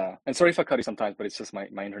 Yeah, and sorry if I cut you sometimes, but it's just my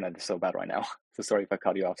internet is so bad right now. So sorry if I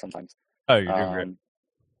cut you off sometimes. Oh, you're doing great.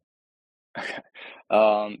 Okay.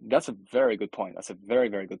 That's a very good point. That's a very,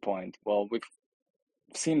 very good point. Well, we've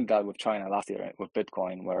seen that with China last year with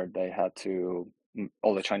Bitcoin, where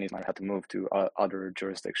all the Chinese miners had to move to other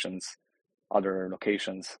jurisdictions, other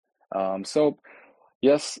locations. So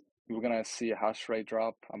yes, we're going to see a hash rate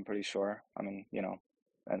drop, I'm pretty sure. I mean,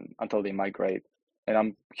 and until they migrate. And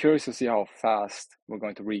I'm curious to see how fast we're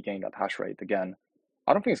going to regain that hash rate again.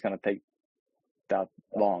 I don't think it's going to take that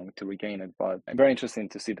long to regain it, but I'm very interested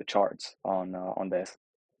to see the charts on this.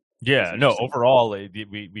 Yeah, no, overall,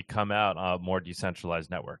 we come out a more decentralized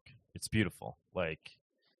network. It's beautiful. Like,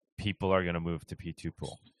 people are going to move to P2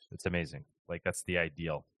 pool. It's amazing. Like, that's the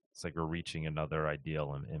ideal. It's like we're reaching another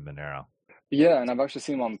ideal in Monero. Yeah, and I've actually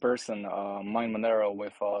seen one person mine Monero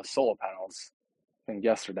with solar panels, I think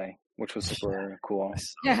yesterday, which was super cool. I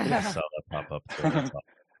saw that pop up too. That's awesome.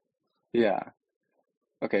 Yeah.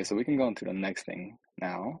 Okay, so we can go into the next thing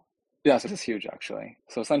now. Yeah, so this is huge actually.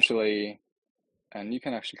 So essentially, and you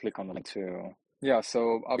can actually click on the link too. Yeah,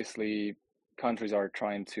 so obviously countries are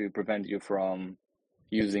trying to prevent you from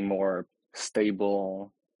using more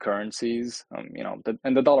stable currencies.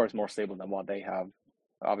 And the dollar is more stable than what they have.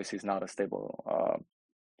 Obviously, it's not a stable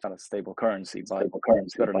currency, but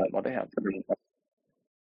it's better than what they have.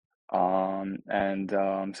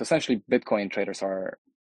 So essentially, Bitcoin traders are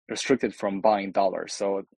restricted from buying dollars.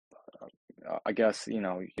 So I guess you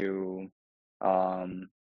have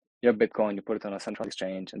Bitcoin, you put it on a central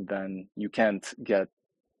exchange, and then you can't get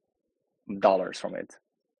dollars from it.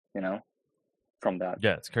 From that.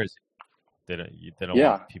 Yeah, it's crazy. They don't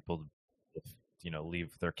want people to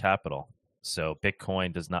leave their capital. So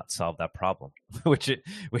Bitcoin does not solve that problem, which it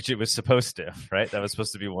was supposed to, right? That was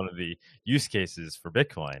supposed to be one of the use cases for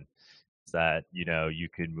Bitcoin, that you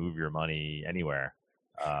could move your money anywhere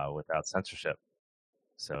without censorship.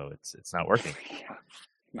 So it's not working.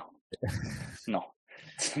 No,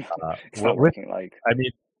 it's not working. Like, I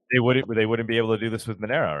mean, they wouldn't be able to do this with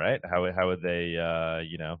Monero, right? How would they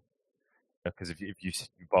because if you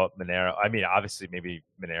bought Monero, I mean, obviously maybe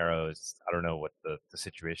Monero is, I don't know what the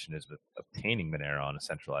situation is with obtaining Monero on a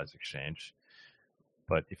centralized exchange,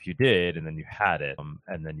 but if you did and then you had it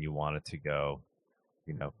and then you wanted to go,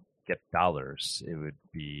 get dollars, it would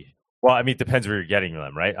be, well, I mean, it depends where you're getting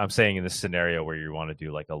them, right? I'm saying in this scenario where you want to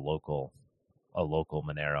do like a local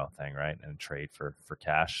Monero thing, right? And trade for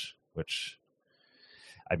cash, which,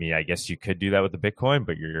 I mean, I guess you could do that with the Bitcoin,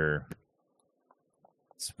 but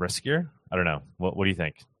it's riskier. I don't know. What do you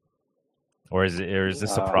think? Or is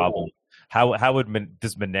this a problem? How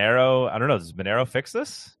does Monero? I don't know. Does Monero fix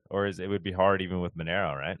this, or it would be hard even with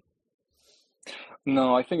Monero, right?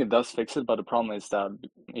 No, I think it does fix it, but the problem is that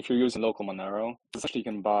if you're using local Monero, essentially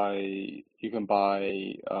you can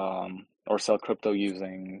buy or sell crypto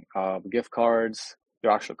using gift cards,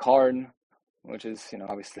 your actual card, which is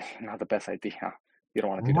obviously not the best idea. You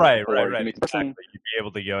don't want to do that. Right. Exactly. You'd be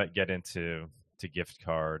able to get into gift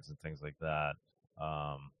cards and things like that.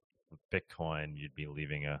 With Bitcoin, you'd be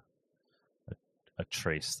leaving a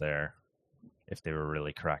trace there if they were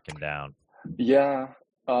really cracking down. Yeah.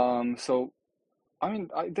 So, I mean,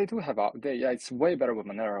 they do have it's way better with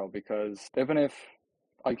Monero, because even if,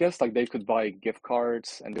 I guess, like, they could buy gift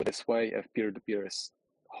cards and do it this way, if peer-to-peer is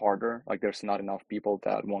harder, like there's not enough people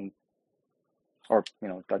that want, or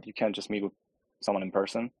that you can't just meet with someone in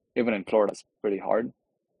person. Even in Florida, it's pretty hard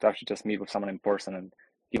to actually just meet with someone in person and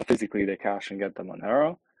give physically the cash and get the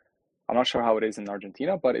Monero. I'm not sure how it is in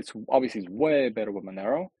Argentina, but it's obviously way better with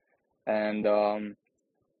Monero. And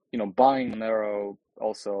buying Monero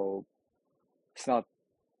also, it's not,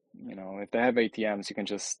 if they have ATMs, you can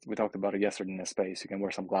just, we talked about it yesterday in the space, you can wear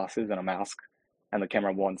some glasses and a mask, and the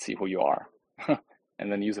camera won't see who you are,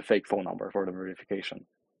 and then use a fake phone number for the verification,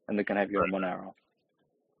 and they can have your Monero.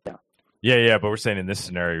 Yeah, but we're saying in this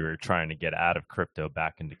scenario, we're trying to get out of crypto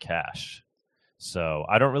back into cash. So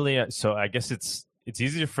I guess it's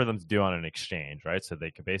easier for them to do on an exchange, right? So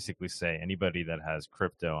they could basically say anybody that has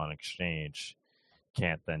crypto on exchange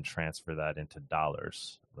can't then transfer that into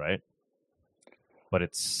dollars, right? But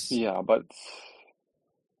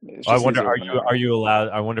I wonder, are you allowed?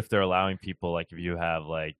 I wonder if they're allowing people, like, if you have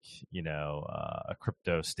like a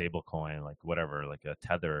crypto stable coin, like whatever, like a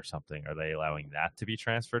Tether or something, are they allowing that to be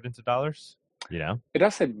transferred into dollars? It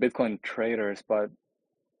does say Bitcoin traders, but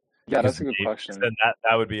yeah, that's a good question. Then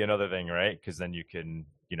that would be another thing, right? Because then you can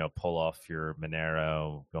pull off your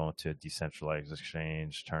Monero, go into a decentralized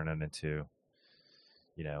exchange, turn it into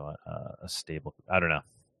a stable. I don't know,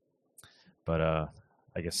 but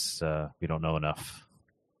I guess we don't know enough.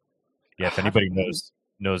 Yeah, if anybody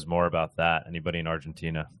knows more about that, anybody in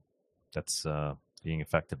Argentina that's being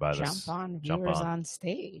affected by this, jump on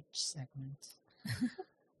stage segment.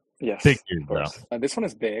 Yes, big news, though. This one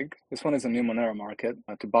is big. This one is a new Monero market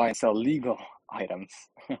to buy and sell legal items.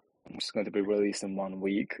 Which is going to be released in 1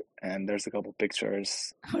 week, and there's a couple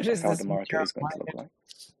pictures of how the market is going to look like.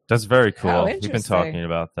 That's very cool. We've been talking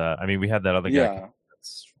about that. I mean, we had that other guy that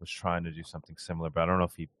was trying to do something similar, but I don't know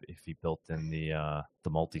if he built in the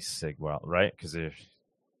multi-sig world, right? Because they're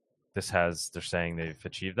saying they've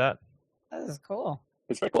achieved that. That is cool.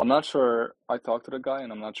 It's very cool. I'm not sure. I talked to the guy,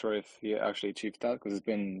 and I'm not sure if he actually achieved that, because it's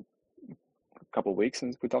been a couple of weeks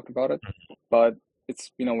since we talked about it. But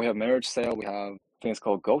it's we have marriage sale, we have things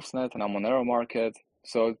called GhostNet and our Monero market.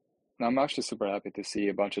 So I'm actually super happy to see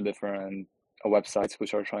a bunch of different websites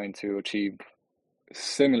which are trying to achieve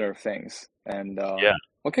similar things. And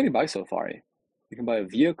what can you buy so far? You can buy a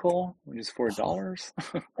vehicle, which is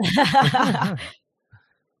 $4.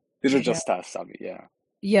 These are just tests, yeah.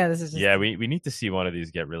 Yeah, this is just we need to see one of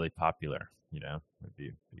these get really popular. It'd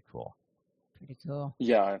be cool. Pretty cool.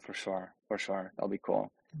 Yeah, for sure. That'll be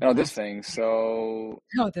cool. Now this thing. So.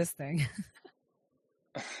 This thing.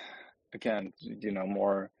 Again,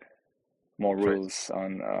 more rules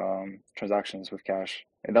on transactions with cash.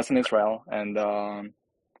 And that's in Israel, and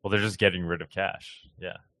they're just getting rid of cash.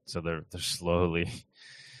 Yeah, so they're slowly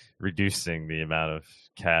reducing the amount of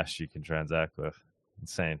cash you can transact with.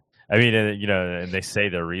 Insane. I mean, and they say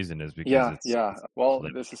their reason is because Well,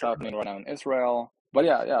 this is happening right now in Israel. But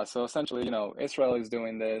yeah. So essentially, Israel is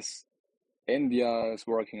doing this. India is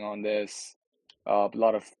working on this. A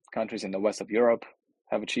lot of countries in the west of Europe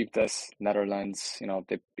have achieved this. Netherlands,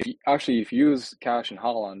 if you use cash in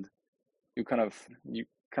Holland, you kind of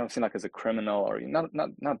seem like as a criminal, or not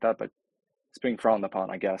that, but it's being frowned upon,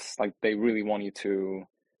 I guess. Like they really want you to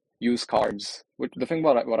use cards. The thing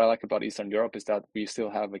about what I like about Eastern Europe is that we still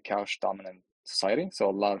have a cash dominant society. So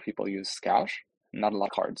a lot of people use cash, not a lot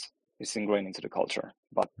of cards. It's ingrained into the culture.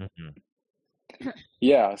 But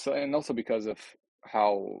yeah, so, and also because of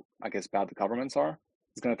how, I guess, bad the governments are,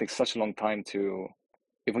 it's going to take such a long time to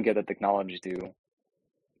even get the technology to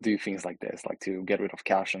do things like this, like to get rid of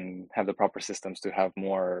cash and have the proper systems to have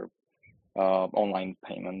more online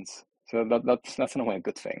payments. So that's in a way a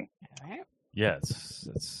good thing. Yeah,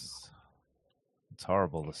 it's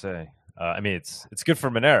horrible to say. I mean, it's good for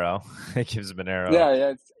Monero. It gives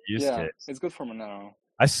Monero use case. It's good for Monero.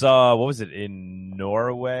 I saw, what was it, in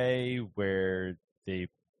Norway, where they're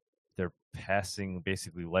passing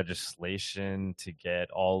basically legislation to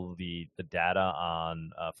get all the data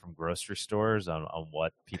on from grocery stores on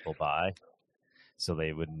what people buy, so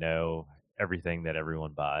they would know everything that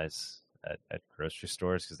everyone buys at grocery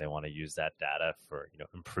stores, because they want to use that data for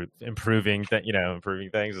improving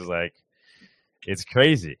things. Is like, it's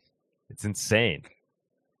crazy, it's insane.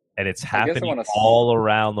 And it's happening all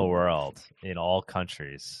around the world, in all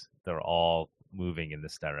countries. They're all moving in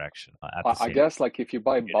this direction. I guess, like, if you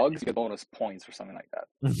buy bugs, you get bonus points or something like that.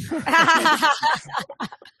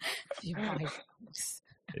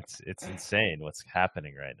 It's insane what's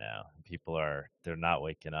happening right now. They're not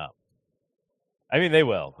waking up. I mean, they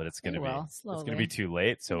will, but it's going to be too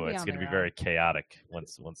late. So it's going to be very chaotic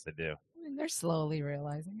once they do. I mean, they're slowly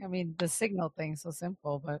realizing. I mean, the signal thing's so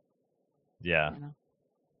simple, but yeah.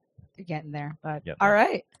 They're getting there, but all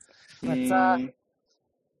right. Let's.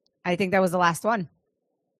 I think that was the last one.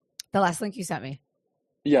 The last link you sent me.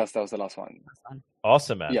 Yes, that was the last one.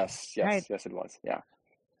 Awesome, man. Yes, it was. Yeah.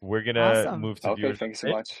 We're gonna move to viewers. Thank you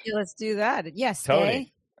so much. Yeah, let's do that. Yes,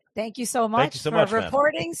 Tony. Thank you so much for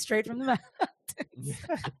reporting straight from the mountains.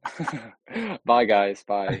 Bye, guys.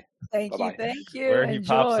 Bye. Thank you. Where he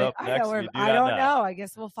pops up next, I don't know. I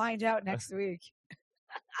guess we'll find out next week.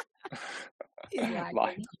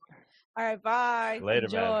 Bye. All right, bye. Later,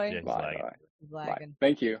 Enjoy. man. Bye.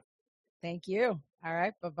 Thank you. All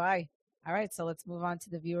right, bye-bye. All right, so let's move on to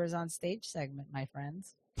the Viewers on Stage segment, my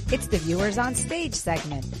friends. It's the Viewers on Stage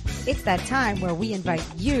segment. It's that time where we invite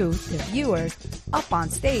you, the viewers, up on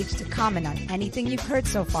stage to comment on anything you've heard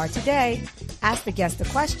so far today, ask the guest a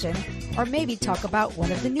question, or maybe talk about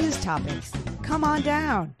one of the news topics. Come on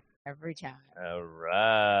down. Every time. All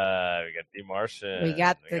right. We got D Martian. We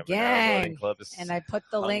got the gang. And I put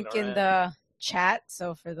the link in the chat.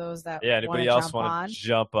 So for those that anybody else want to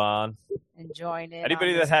jump on and join in.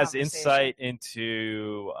 Anybody that has insight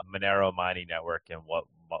into Monero mining network and what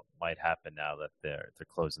might happen now that they're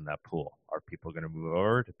closing that pool. Are people going to move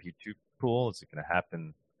over to P2 pool? Is it going to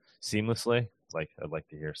happen seamlessly? I'd like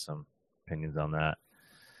to hear some opinions on that.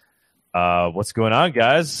 What's going on,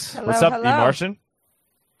 guys? What's up, D Martian?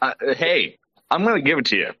 Hey, I'm going to give it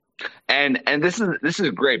to you. And this is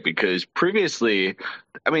great because previously,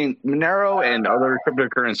 I mean, Monero and other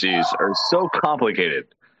cryptocurrencies are so complicated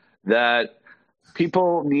that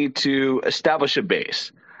people need to establish a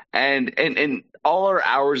base. And in all our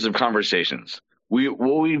hours of conversations, what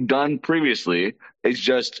we've done previously is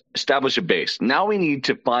just establish a base. Now we need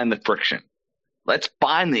to find the friction. Let's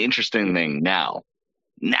find the interesting thing now.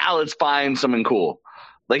 Now let's find something cool.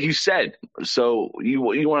 Like you said, so you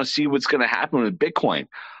want to see what's going to happen with Bitcoin.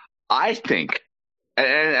 I think,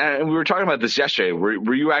 and we were talking about this yesterday.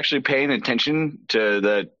 Were you actually paying attention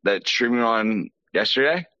to that streaming on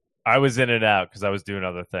yesterday? I was in and out because I was doing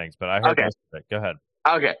other things, but I heard most of it. Go ahead.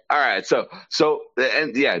 Okay, all right. So,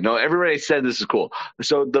 everybody said this is cool.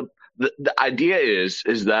 So the idea is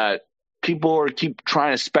that people keep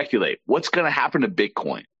trying to speculate what's going to happen to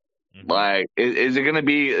Bitcoin. Mm-hmm. Like, is it going to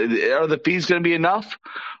be? Are the fees going to be enough?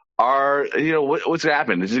 What's going to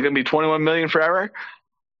happen? Is it going to be 21 million forever?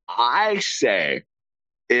 I say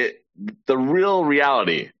it. The real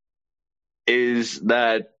reality is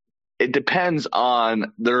that it depends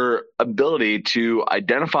on their ability to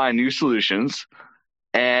identify new solutions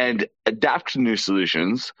and adapt to new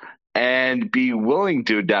solutions and be willing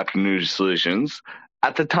to adapt to new solutions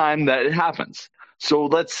at the time that it happens. So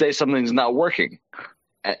let's say something's not working.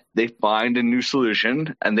 They find a new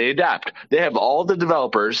solution and they adapt. They have all the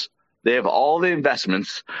developers. They have all the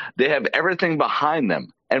investments. They have everything behind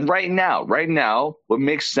them. And right now, what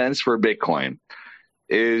makes sense for Bitcoin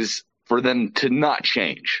is for them to not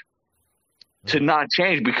change.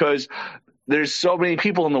 Because there's so many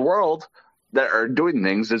people in the world that are doing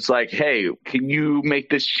things. It's like, hey, can you make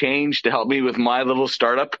this change to help me with my little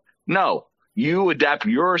startup? No, you adapt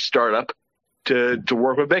your startup to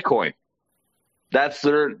work with Bitcoin. That's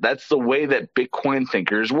the way that Bitcoin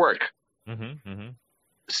thinkers work. Mm-hmm, mm-hmm.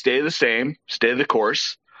 Stay the same, stay the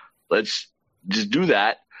course. Let's just do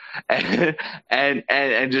that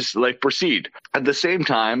and just like proceed. At the same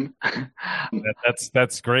time,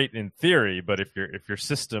 that's great in theory, but if your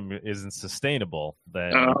system isn't sustainable,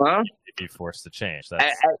 then you'd be forced to change.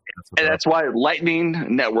 That's why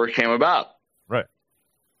Lightning Network came about. Right.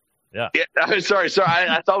 Yeah. Sorry.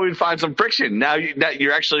 I thought we'd find some friction. Now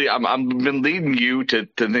you're actually, I'm been leading you to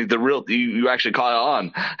think the real, you actually caught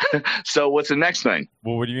on. So what's the next thing?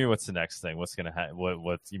 Well, what do you mean? What's the next thing? What's going to happen?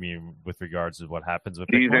 What you mean with regards to what happens with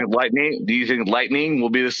Bitcoin? Do you think Lightning will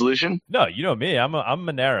be the solution? No, you know me, I'm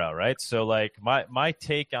Monero, right? So like my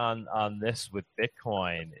take on this with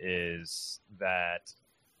Bitcoin is that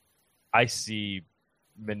I see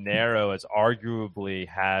Monero as arguably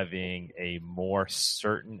having a more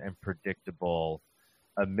certain and predictable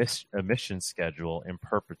emission schedule in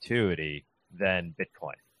perpetuity than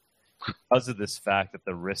Bitcoin, because of this fact that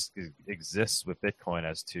the risk exists with Bitcoin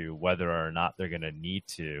as to whether or not they're going to need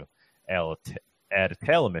to add a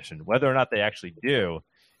tail emission. Whether or not they actually do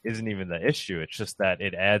isn't even the issue. It's just that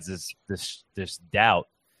it adds this doubt,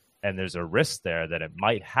 and there's a risk there that it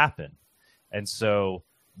might happen. And so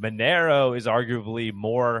Monero is arguably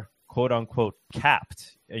more quote unquote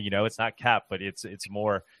capped. It's not capped, but it's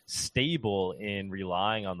more stable in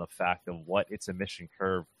relying on the fact of what its emission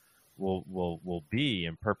curve will be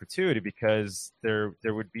in perpetuity, because there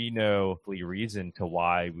would be no reason to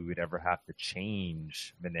why we would ever have to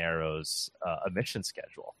change Monero's emission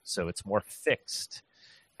schedule. So it's more fixed.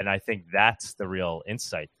 And I think that's the real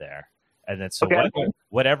insight there. And then so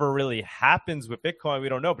whatever really happens with Bitcoin, we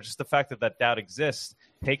don't know. But just the fact that doubt exists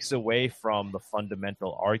takes away from the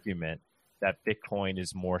fundamental argument that Bitcoin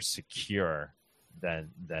is more secure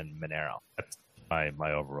than Monero. That's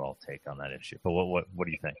my overall take on that issue. But what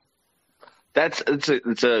do you think?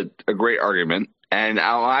 It's a great argument, and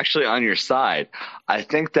I'm actually on your side. I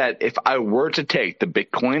think that if I were to take the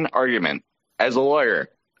Bitcoin argument as a lawyer,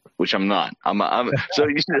 which I'm not. So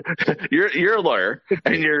you're a lawyer,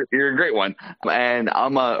 and you're a great one, and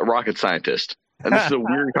I'm a rocket scientist, and this is a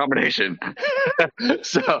weird combination.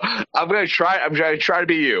 So I'm going to try to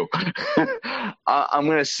be you. I'm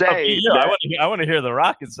going to say I want to hear the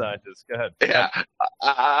rocket scientist. Go ahead. Yeah,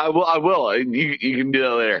 I will. You can do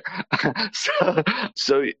that later.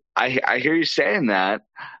 So I hear you saying that.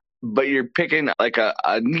 But you're picking like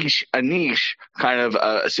a niche kind of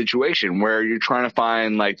a situation where you're trying to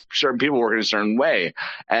find like certain people working a certain way.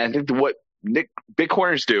 And I think what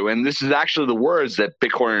Bitcoiners do, and this is actually the words that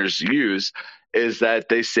Bitcoiners use, is that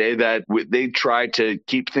they say that they try to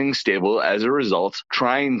keep things stable as a result,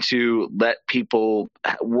 trying to let people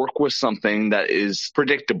work with something that is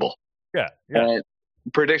predictable. Yeah.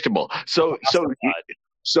 Predictable. So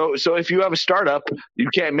if you have a startup, you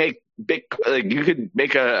can't make you could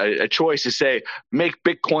make a choice to say, make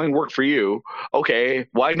Bitcoin work for you. Okay,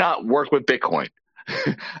 why not work with Bitcoin?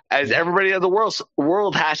 As everybody in the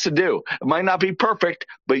world has to do. It might not be perfect,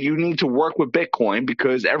 but you need to work with Bitcoin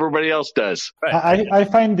because everybody else does. I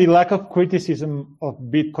find the lack of criticism of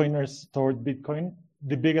Bitcoiners toward Bitcoin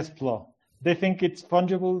the biggest flaw. They think it's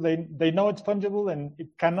fungible. They know it's fungible and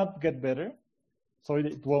it cannot get better. So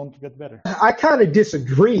it won't get better. I kind of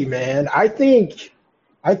disagree, man. I think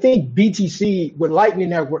BTC with Lightning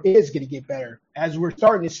Network is going to get better, as we're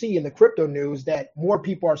starting to see in the crypto news that more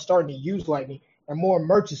people are starting to use Lightning and more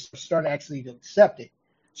merchants are starting actually to accept it.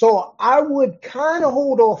 So I would kind of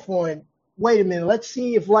hold off on, wait a minute, let's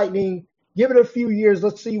see if Lightning, give it a few years,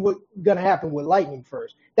 let's see what's going to happen with Lightning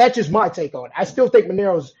first. That's just my take on it. I still think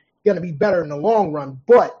Monero's going to be better in the long run,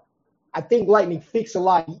 but I think Lightning fixed a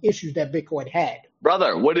lot of the issues that Bitcoin had.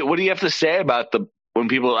 Brother, what do you have to say about when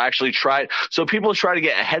people actually try. So people try to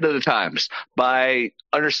get ahead of the times by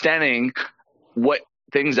understanding what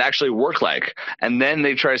things actually work like. And then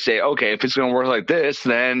they try to say, okay, if it's going to work like this,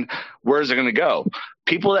 then where's it going to go?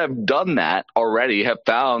 People that have done that already have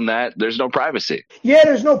found that there's no privacy. Yeah,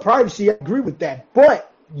 there's no privacy. I agree with that.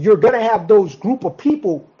 But you're going to have those group of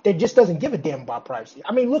people that just doesn't give a damn about privacy.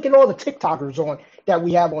 I mean, look at all the TikTokers that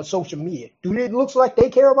we have on social media. Do it looks like they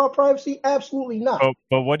care about privacy? Absolutely not.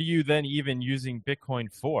 But what are you then even using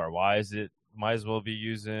Bitcoin for? Why is it might as well be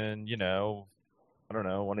using, I don't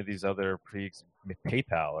know, one of these other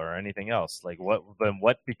PayPal or anything else? Like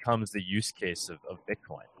what becomes the use case of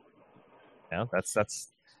Bitcoin? That's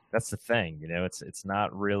the thing. It's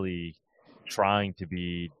not really trying to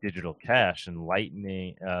be digital cash, and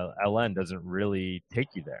Lightning LN doesn't really take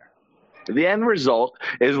you there. The end result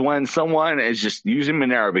is when someone is just using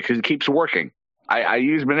Monero because it keeps working. I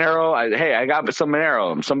use Monero. I got some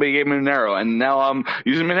Monero. Somebody gave me Monero, and now I'm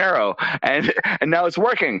using Monero, and now it's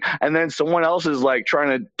working. And then someone else is like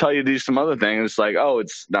trying to tell you to do some other thing. It's like, oh,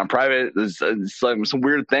 it's not private. It's like some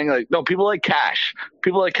weird thing. Like, no, people like cash.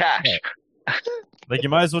 People like cash. Yeah. Like, you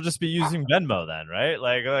might as well just be using Venmo then, right?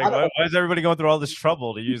 Like why is everybody going through all this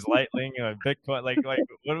trouble to use Lightning and Bitcoin? Like,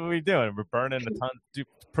 what are we doing? We're burning a ton of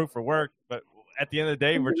proof of work, but at the end of the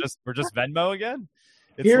day, we're just Venmo again.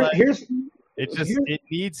 It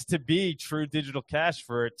needs to be true digital cash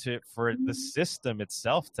for the system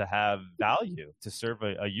itself to have value, to serve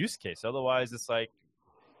a use case. Otherwise,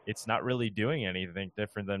 it's not really doing anything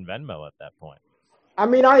different than Venmo at that point. I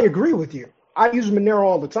mean, I agree with you. I use Monero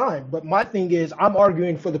all the time, but my thing is I'm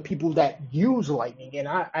arguing for the people that use Lightning, and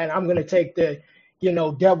I'm going to take the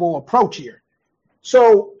devil approach here.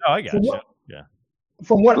 So I got you. Yeah.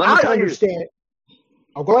 From what I understand,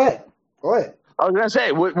 go ahead. I was going to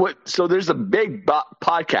say, so there's a big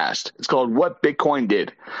podcast. It's called What Bitcoin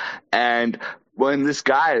Did. And when this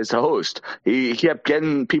guy is the host, he kept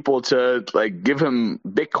getting people to give him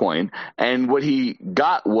Bitcoin. And what he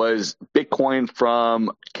got was Bitcoin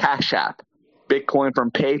from Cash App, Bitcoin from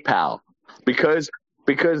PayPal, because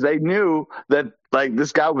they knew that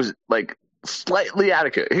this guy was slightly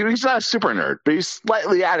adequate. He's not a super nerd, but he's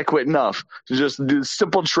slightly adequate enough to just do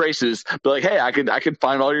simple traces. Be like, hey, I could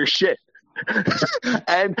find all your shit.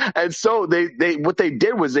 and so they what they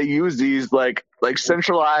did was they used these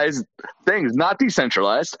centralized things, not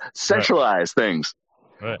decentralized, centralized things.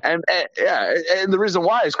 Right. And the reason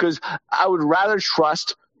why is because I would rather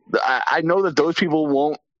trust. I know that those people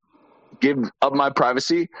won't give up my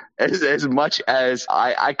privacy as much as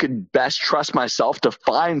I could best trust myself to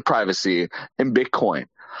find privacy in Bitcoin.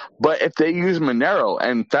 But if they use Monero,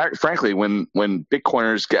 and frankly, when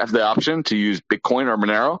Bitcoiners have the option to use Bitcoin or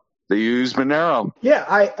Monero, they use Monero. Yeah,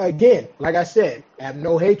 like I said, I have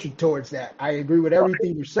no hatred towards that. I agree with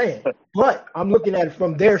everything you're saying, but I'm looking at it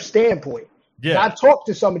from their standpoint. Yeah. I've talked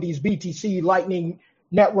to some of these BTC Lightning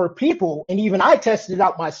Network people, and even I tested it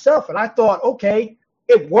out myself, and I thought, okay,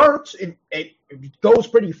 it works. It goes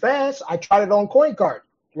pretty fast. I tried it on CoinCard.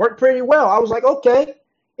 Worked pretty well. I was like, okay,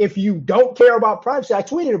 if you don't care about privacy, I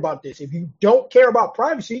tweeted about this. If you don't care about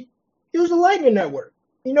privacy, use the Lightning Network.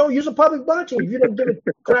 Use a public blockchain. If you don't give a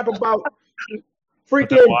crap about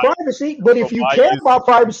freaking privacy, but if you care about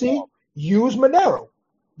privacy, use Monero.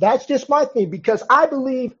 That's just my thing, because I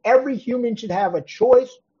believe every human should have a choice,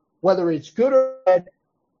 whether it's good or bad,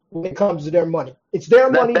 when it comes to their money. It's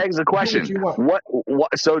their money. That begs the question. What?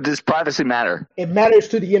 So does privacy matter? It matters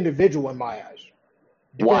to the individual in my eyes.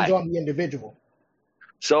 Depends on the individual.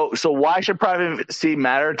 So why should privacy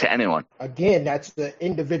matter to anyone? Again, that's the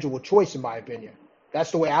individual choice, in my opinion.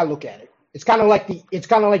 That's the way I look at it. It's kind of like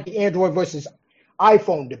the Android versus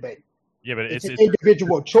iPhone debate. Yeah, but it's an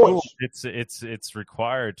individual choice. It's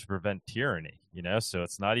required to prevent tyranny, So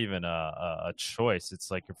it's not even a choice. It's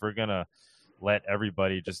like, if we're gonna let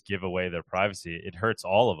everybody just give away their privacy, it hurts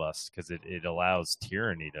all of us, because it allows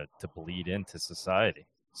tyranny to bleed into society.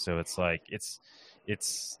 So it's like it's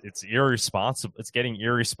irresponsible. It's getting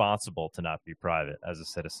irresponsible to not be private as a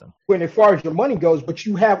citizen. When as far as your money goes, but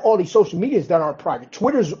you have all these social medias that aren't private.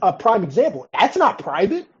 Twitter's a prime example. That's not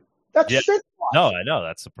private. That's centralized. No, I know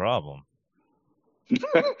that's the problem.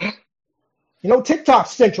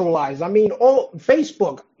 TikTok's centralized. I mean, all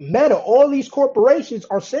Facebook, Meta, all these corporations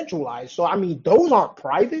are centralized. So I mean, those aren't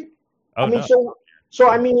private. So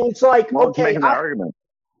I mean, it's like, okay,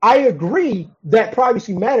 I agree that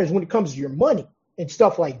privacy matters when it comes to your money and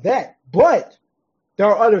stuff like that. But there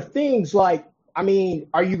are other things like, I mean,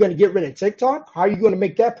 are you going to get rid of TikTok? How are you going to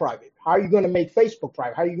make that private? How are you going to make Facebook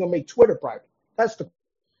private? How are you going to make Twitter private? That's the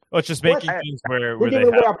Well, it's just making things where we're giving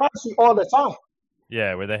away our privacy all the time.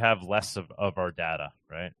 Yeah, where they have less of our data,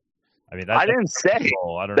 right? I mean, I didn't say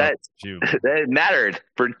I don't that, know that it mattered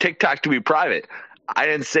for TikTok to be private. I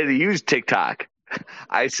didn't say to use TikTok.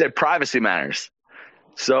 I said privacy matters.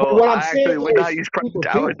 So what I I'm actually saying would is not use people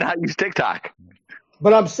I do. would not use TikTok.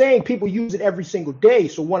 But I'm saying people use it every single day.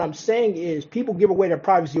 So what I'm saying is people give away their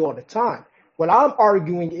privacy all the time. What I'm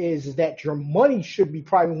arguing is that your money should be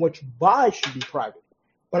private and what you buy should be private.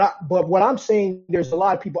 But what I'm saying, there's a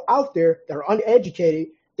lot of people out there that are uneducated.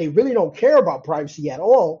 They really don't care about privacy at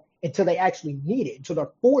all until they actually need it, until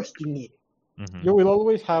they're forced to need it. Mm-hmm. You will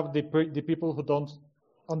always have the people who don't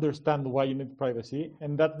understand why you need privacy,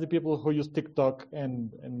 and that's the people who use TikTok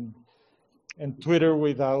and Twitter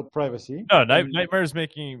without privacy. No, Nightmare's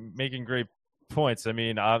making great points. I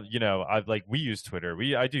mean, we use Twitter.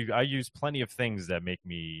 I use plenty of things that make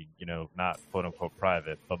me, not quote unquote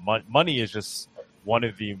private, but money is just one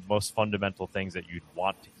of the most fundamental things that you'd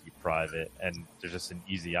want to keep private, and there's just an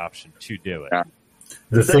easy option to do it. Yeah.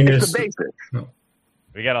 The thing is,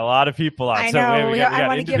 we got a lot of people out. I know. So we got I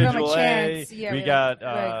want to give them a Individual chance. A. We got.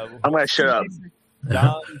 I'm gonna shut up.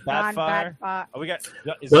 Don Batfire. Oh, we got.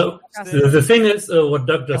 The thing is, what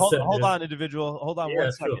Doug just said. Hold on, Individual. Hold on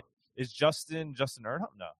 1 second. Sure. Is Justin Earnhardt?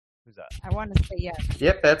 No. Who's that? I want to say yes.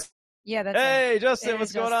 Yep, that's. Yeah, that's. Hey, Justin,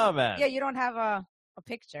 what's going on, man? Yeah, you don't have a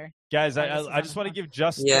picture. Guys, I just want to give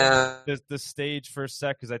Justin the stage for a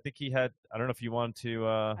sec because I think he had. I don't know if you want to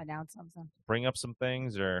announce something, bring up some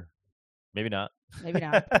things, or maybe not. Maybe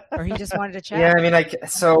not. Or he just wanted to chat. Yeah, I mean,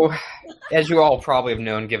 so as you all probably have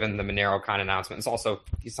known, given the MoneroCon announcements, also,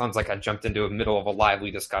 he sounds like I jumped into the middle of a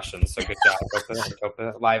lively discussion, so good job. Hope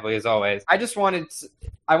lively as always. I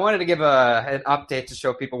wanted to give an update to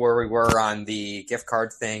show people where we were on the gift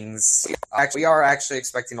card things. We are actually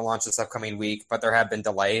expecting to launch this upcoming week, but there have been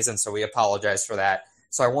delays, and so we apologize for that.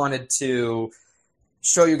 So I wanted to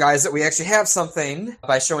show you guys that we actually have something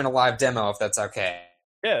by showing a live demo, if that's okay.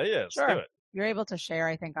 Yeah, let's do it. You're able to share,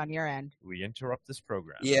 I think, on your end. We interrupt this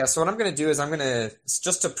program. Yeah, so what I'm going to do is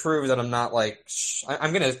just to prove that I'm not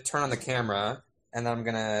I'm going to turn on the camera, and then I'm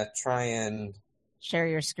going to try and... share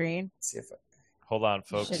your screen? See if Hold on,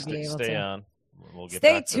 folks. Stay on.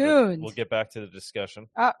 Stay tuned. We'll get back to the discussion.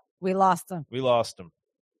 Oh, we lost him.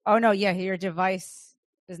 Oh, no, yeah, your device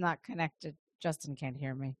is not connected. Justin can't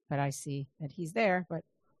hear me, but I see that he's there, but...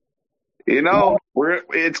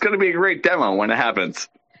 it's going to be a great demo when it happens.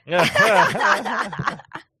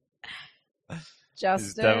 Justin,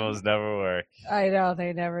 these demos never work. I know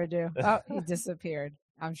they never do. Oh, he disappeared.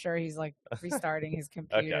 I'm sure he's restarting his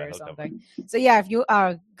computer or something. So yeah, if you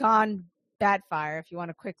gone Batfire, if you want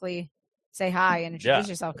to quickly say hi and introduce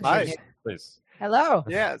yourself. Hi, please. Hello.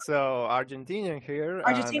 Yeah, so Argentinian here.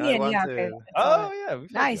 Argentinian, yeah. Okay.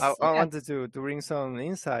 Nice. I wanted to bring some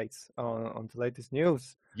insights on the latest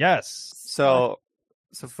news. Yes. So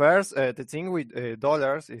first, the thing with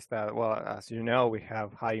dollars is that, well, as you know, we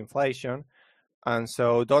have high inflation. And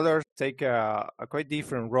so dollars take a quite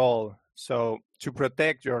different role. So to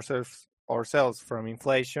protect ourselves from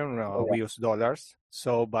inflation, we use dollars.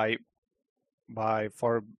 So by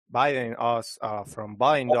forbidding us from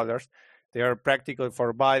buying dollars, they are practically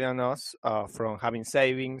forbidding us from having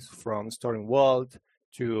savings, from storing wealth,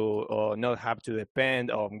 to not have to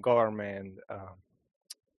depend on government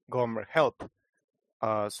help.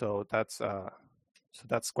 So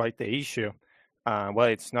that's quite the issue. Well,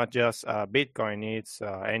 it's not just Bitcoin; it's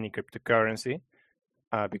any cryptocurrency,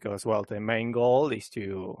 because the main goal is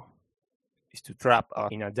to trap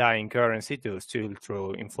in a dying currency to steal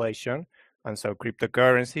through inflation, and so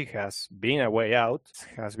cryptocurrency has been a way out.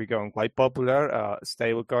 Has become quite popular.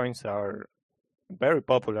 Stablecoins are very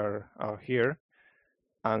popular here,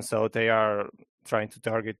 and so they are trying to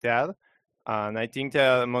target that. And I think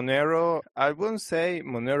that Monero, I wouldn't say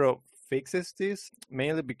Monero fixes this,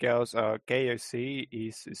 mainly because KYC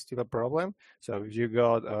is still a problem. So if you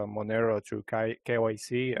got Monero through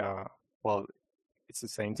KYC, it's the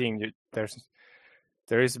same thing.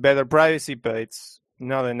 There is better privacy, but it's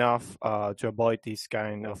not enough to avoid these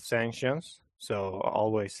kind of sanctions. So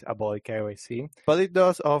always avoid KYC. But it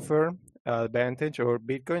does offer advantage over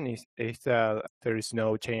Bitcoin is that there is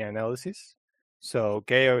no chain analysis. So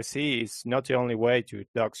KYC is not the only way to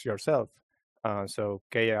dox yourself. So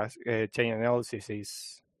chain analysis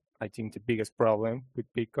is, I think, the biggest problem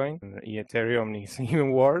with Bitcoin. Ethereum is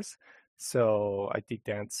even worse. So I think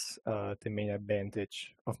that's the main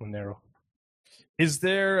advantage of Monero. Is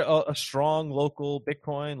there a strong local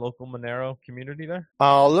Monero community there?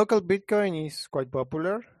 Local Bitcoin is quite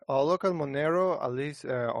popular. Local Monero, at least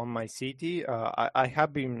on my city, I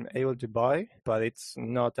have been able to buy, but it's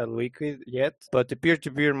not that liquid yet. But the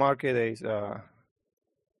peer-to-peer market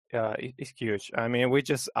it's huge. I mean, we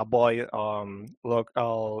just avoid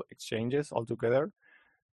local exchanges altogether.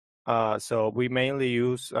 So we mainly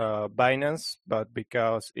use Binance, but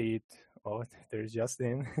because there's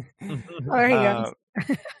Justin. There he goes.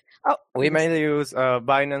 We mainly use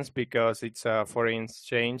Binance because it's a foreign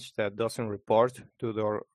exchange that doesn't report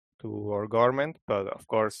to our government, but of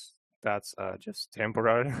course that's just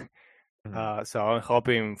temporary. So I'm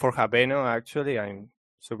hoping for Habeno. Actually, I'm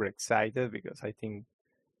super excited because I think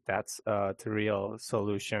that's the real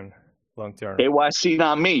solution long term. KYC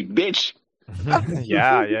not me, bitch.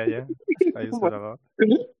 Yeah. I use that a lot.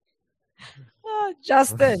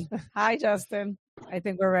 Justin. Hi, Justin. I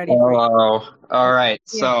think we're ready. Hello. All right.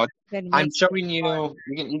 So Yeah, I'm showing you.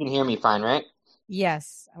 You can hear me fine, right?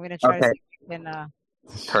 Yes. I'm going to try to see if we can.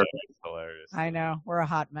 Perfect. Hilarious. I know. We're a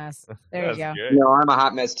hot mess. There you go. Great. No, I'm a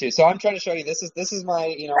hot mess too. So I'm trying to show you. This is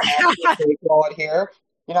my wallet here.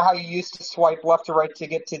 You know how you used to swipe left to right to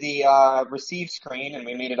get to the receive screen, and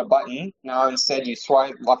we made it a button. Now instead, you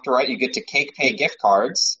swipe left to right, you get to CakePay gift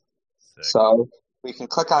cards. Sick. So we can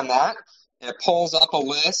click on that, and it pulls up a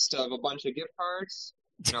list of a bunch of gift cards.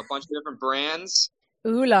 A bunch of different brands.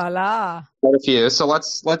 Ooh la la. Quite a few. So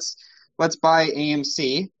let's buy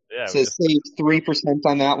AMC. Yeah, It says save 3%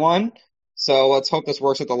 on that one. So let's hope this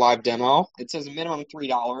works with the live demo. It says a minimum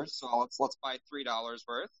 $3, so let's buy $3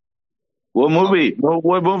 worth. What movie?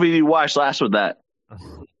 What movie did you watch last with that?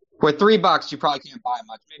 For $3, you probably can't buy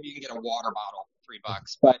much. Maybe you can get a water bottle for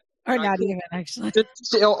 $3, but Or not even, actually.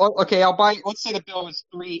 Okay, I'll buy. Let's say the bill was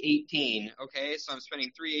 $3.18. Okay, so I'm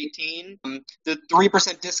spending $3.18. The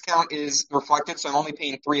 3% discount is reflected, so I'm only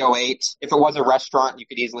paying $3.08. If it was a restaurant, you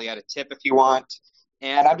could easily add a tip if you want.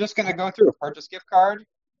 And I'm just gonna go through a purchase gift card.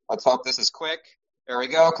 Let's hope this is quick. There we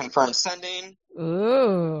go. Confirm sending.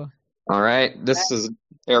 Ooh. All right.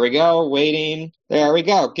 There we go. Waiting. There we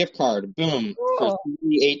go. Gift card. Boom. For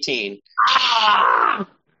 $3.18.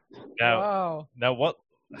 Now what?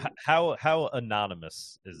 How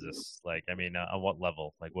anonymous is this? Like, I mean, on what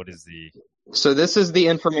level? Like, what is the? So this is the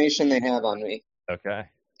information they have on me. Okay.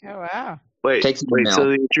 Oh wow. Wait. Takes So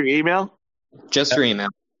email. it's your email? Just your email.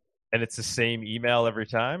 And it's the same email every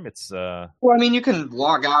time. It's Well, I mean, you can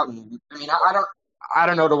log out, and I mean, I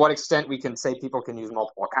don't know to what extent we can say people can use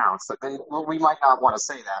multiple accounts. We might not want to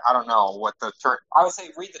say that. I don't know what the term. I would say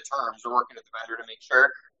read the terms. We're working with the vendor to make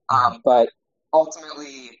sure. But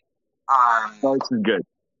ultimately, This is good.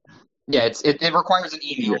 yeah, it requires an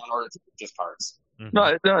email in order to purchase cards.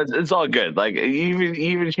 No, it's all good. Like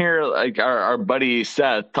even hear like our buddy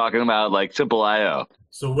Seth talking about like Simple IO.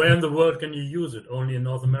 So where in the world can you use it? Only in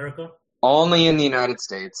North America? Only in the United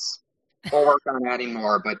States. We'll work on adding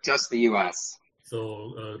more, but just the U.S.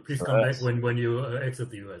 So please come back when you exit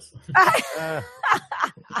the U.S.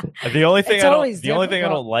 The only thing It's I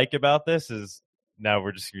don't like about this is now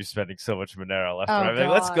we're just spending so much Monero left. Oh, Right? Like,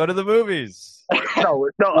 let's go to the movies. No,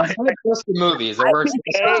 It's not just the movies. It works. with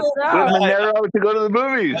Monero to go to the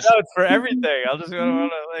movies. I know it's for everything. I'll just go to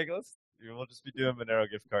we'll just be doing Monero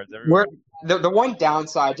gift cards everywhere. The one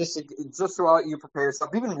downside, just to let you prepare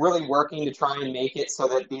yourself, we've been really working to try and make it so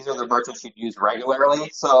that these are the merchants you'd use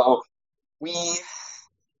regularly. So we're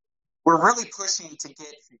really pushing to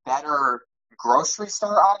get better grocery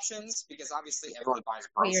store options because obviously everyone buys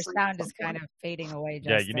groceries. Your sound is kind of fading away,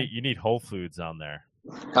 Yeah, Justin. you need Whole Foods on there.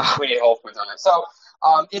 We need Whole Foods on it. So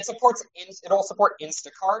it'll support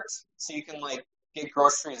Instacart, so you can like get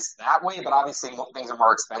groceries that way. But obviously things are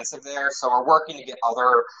more expensive there, so we're working to get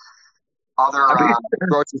other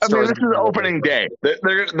grocery stores. This is opening day.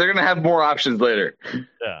 They're gonna have more options later.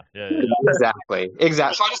 Yeah. Exactly. So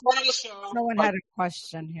I just wanted to show. Someone had a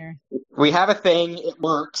question here. We have a thing. It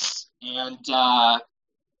works, and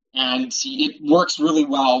it works really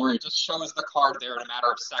well. Where it just shows the card there in a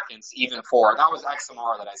matter of seconds, even for that was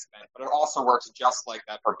XMR that I spent, but it also works just like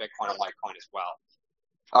that for Bitcoin and Litecoin as well.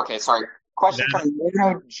 Okay, sorry. Question from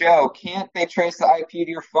Nano Joe. Can't they trace the IP to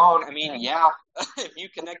your phone? I mean, yeah. If you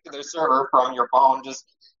connect to their server from your phone just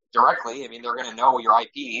directly, I mean, they're going to know your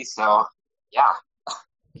IP. So, yeah.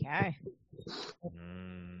 Okay.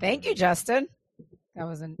 Thank you, Justin. That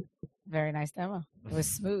was a very nice demo. It was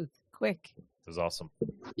smooth, quick. It was awesome.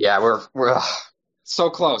 Yeah, we're so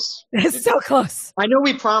close. It's so close. I know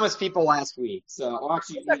we promised people last week, so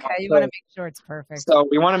actually, it's okay. You want to make sure it's perfect. So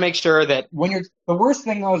we want to make sure that the worst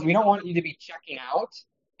thing though is we don't want you to be checking out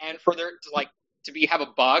and for there to have a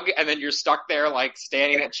bug and then you're stuck there like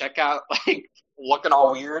standing at checkout like looking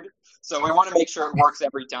all weird. So we want to make sure it works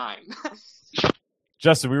every time.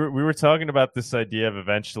 Justin, we were talking about this idea of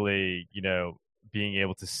eventually, being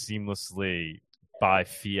able to seamlessly buy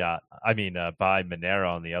buy Monero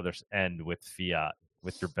on the other end with fiat.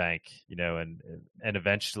 with your bank, and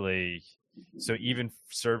eventually, so even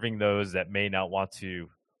serving those that may not want to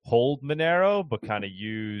hold Monero, but kind of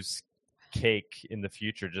use Cake in the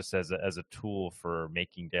future just as a tool for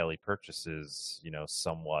making daily purchases,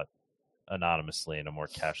 somewhat anonymously in a more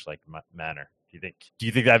cash-like manner. Do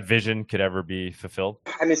you think that vision could ever be fulfilled?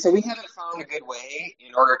 I mean, so we haven't found a good way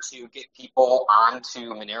in order to get people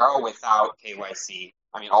onto Monero without KYC.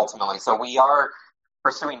 I mean, ultimately, so we are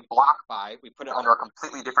pursuing BlockBuy. We put it under a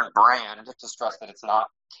completely different brand to stress that it's not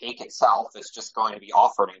Cake itself. It's just going to be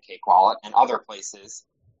offered in Cake Wallet and other places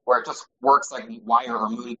where it just works like Wire or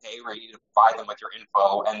MoonPay, where you provide them with your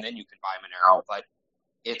info and then you can buy Monero. But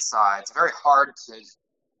it's very hard to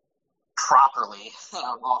properly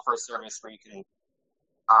offer a service where you can,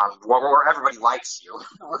 where everybody likes you,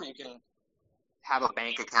 where you can have a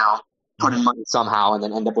bank account, put in money somehow, and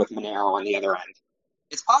then end up with Monero on the other end.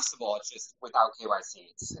 It's possible. It's just without KYC,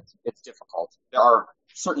 it's difficult. There are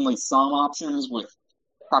certainly some options with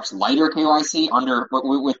perhaps lighter KYC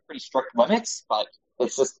with pretty strict limits, but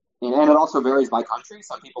it's just, and it also varies by country.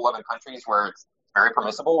 Some people live in countries where it's very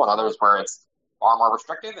permissible, and others where it's far more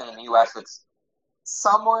restrictive. And in the U.S., it's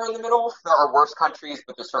somewhere in the middle. There are worse countries,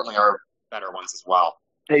 but there certainly are better ones as well.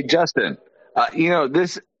 Hey, Justin,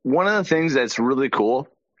 this one of the things that's really cool,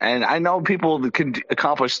 and I know people that can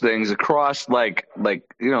accomplish things across like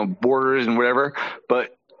borders and whatever,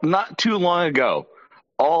 but not too long ago,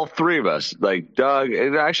 all three of us, like Doug,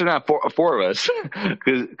 and actually not four of us,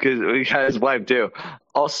 because we had his wife too,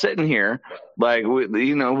 all sitting here, like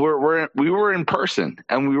we were in person,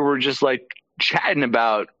 and we were just like chatting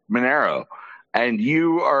about Monero, and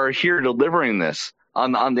you are here delivering this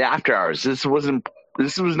on the after hours. This was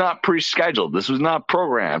not pre-scheduled. This was not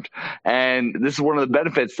programmed, and this is one of the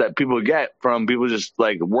benefits that people get from people just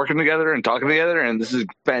like working together and talking together, and this is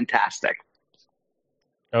fantastic.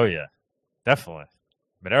 Oh yeah, definitely.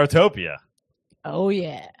 Monerotopia. Oh,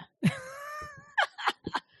 yeah.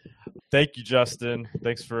 Thank you, Justin.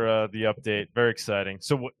 Thanks for the update. Very exciting.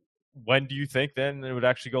 So when do you think then it would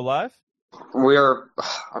actually go live? We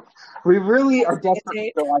really are desperate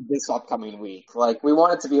to go live this upcoming week. Like, we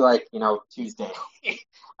want it to be like, Tuesday. We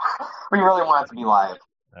really want it to be live.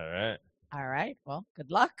 All right. Well,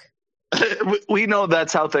 good luck. We know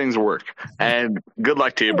that's how things work. And good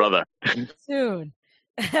luck to you, brother. Soon.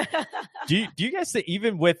 do you guys say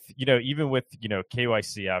even with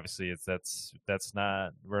KYC, obviously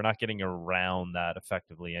we're not getting around that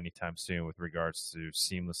effectively anytime soon with regards to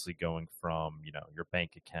seamlessly going from your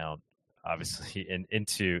bank account obviously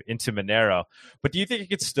into Monero, but do you think it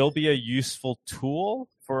could still be a useful tool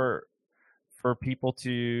for people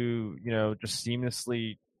to just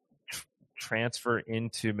seamlessly transfer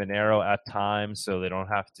into Monero at times, so they don't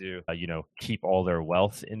have to keep all their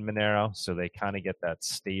wealth in Monero, so they kind of get that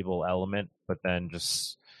stable element, but then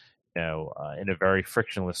just in a very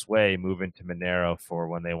frictionless way move into Monero for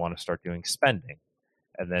when they want to start doing spending,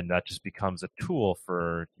 and then that just becomes a tool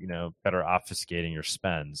for better obfuscating your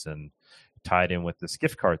spends, and tied in with this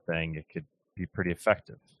gift card thing, it could be pretty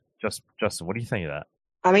effective. Justin, what do you think of that?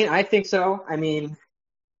 I mean, I think so. I mean,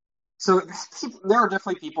 so there are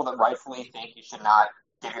definitely people that rightfully think you should not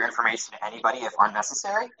give your information to anybody if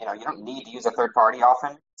unnecessary. You don't need to use a third party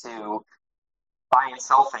often to buy and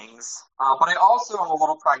sell things. But I also am a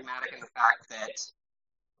little pragmatic in the fact that,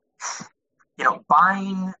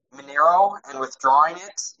 buying Monero and withdrawing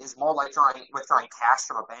it is more like withdrawing cash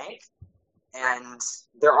from a bank. And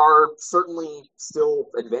there are certainly still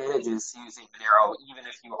advantages to using Monero, even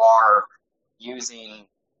if you are using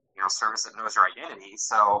service that knows your identity.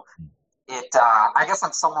 So I guess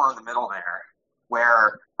I'm somewhere in the middle there,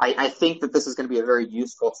 where I think that this is going to be a very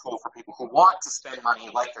useful tool for people who want to spend money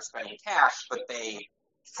like they're spending cash, but they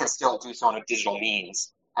can still do so on a digital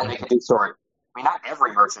means. And they can do so, not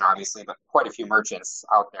every merchant, obviously, but quite a few merchants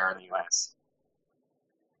out there in the U.S.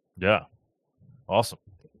 Yeah. Awesome.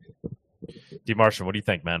 D. Martian, what do you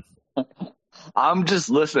think, man? I'm just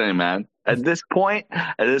listening, man. At this point,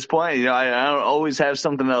 I don't always have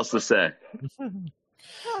something else to say.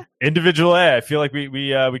 Individual A, I feel like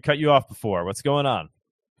we cut you off before. What's going on?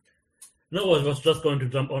 No, I was just going to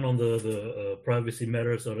jump on the privacy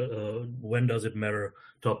matters or when does it matter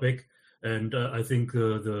topic, and I think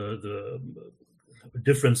the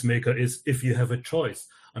difference maker is if you have a choice.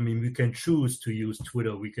 I mean, we can choose to use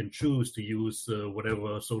Twitter, we can choose to use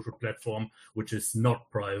whatever social platform which is not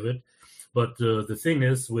private. But the thing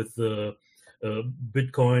is with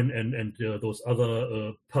Bitcoin and those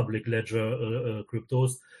other public ledger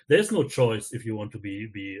cryptos, there's no choice if you want to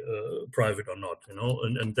be private or not,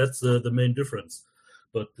 and that's the main difference.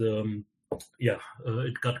 But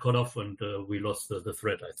it got cut off and we lost the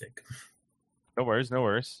thread, I think. No worries.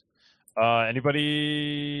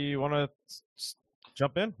 Anybody want to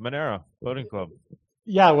jump in? Monero, Voting Club.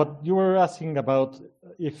 Yeah, what you were asking about,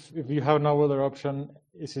 if you have no other option,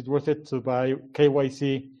 is it worth it to buy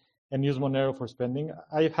KYC and use Monero for spending?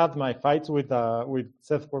 I've had my fights with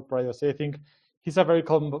Seth for privacy. I think he's a very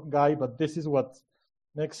calm guy, but this is what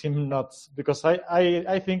makes him nuts. Because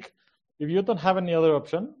I think if you don't have any other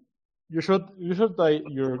option, you should buy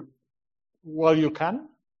while you can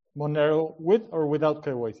Monero with or without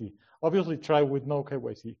KYC. Obviously, try with no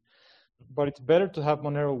KYC. But it's better to have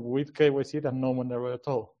Monero with KYC than no Monero at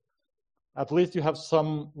all. At least you have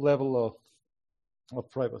some level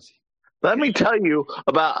of privacy. Let me tell you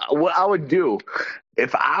about what I would do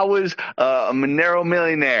if I was a Monero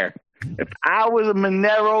millionaire. If I was a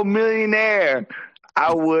Monero millionaire,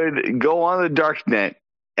 I would go on the darknet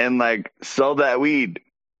and sell that weed,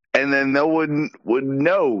 and then no one would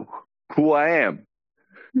know who I am.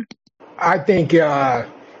 I think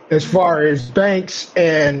as far as banks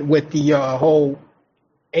and with the whole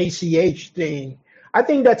ACH thing, I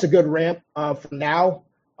think that's a good ramp for now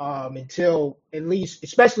until at least,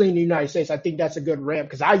 especially in the United States, I think that's a good ramp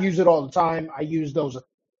because I use it all the time. I use those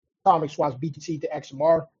atomic swaps, BTC to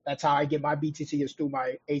XMR. That's how I get my BTC is through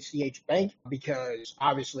my ACH bank because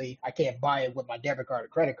obviously I can't buy it with my debit card or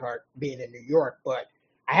credit card being in New York, but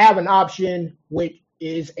I have an option which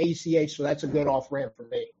is ACH, so that's a good off ramp for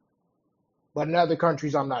me. But in other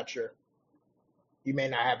countries, I'm not sure. You may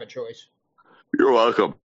not have a choice. You're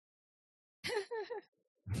welcome.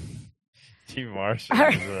 T.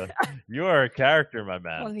 Martian, you are a character, my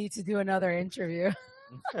man. We'll need to do another interview.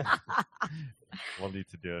 We'll need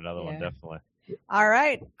to do another one, definitely. All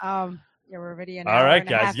right. We're already an hour. All right,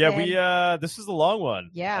 and a half guys. Yeah, in. this is a long one.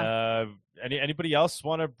 Yeah. Anybody else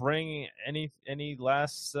want to bring any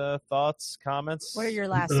last thoughts, comments? What are your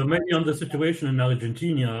last maybe on the situation in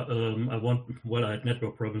Argentina, I had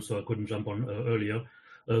network problems, so I couldn't jump on earlier.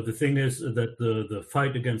 The thing is that the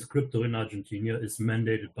fight against crypto in Argentina is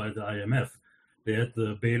mandated by the IMF. They had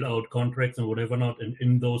the bailout contracts and whatever not, and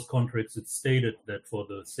in those contracts it stated that for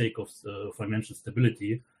the sake of financial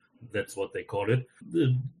stability, that's what they call it,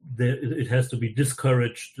 it has to be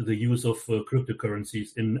discouraged, the use of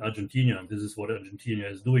cryptocurrencies in Argentina. And this is what Argentina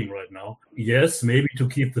is doing right now. Yes, maybe to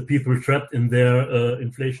keep the people trapped in their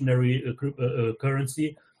inflationary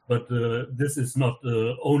currency, but this is not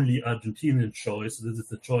only Argentinian choice. This is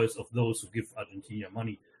the choice of those who give Argentina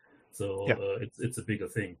money. So it's a bigger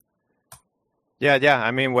thing. Yeah.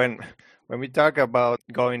 I mean, when we talk about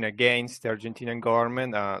going against the Argentinian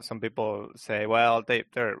government, some people say, well,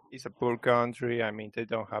 they're it's a poor country. I mean, they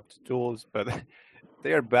don't have the tools, but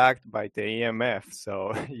they are backed by the IMF.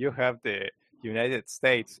 So you have the United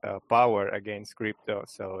States power against crypto.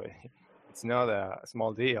 So it's not a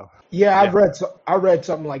small deal. Yeah, I read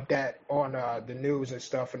something like that on the news and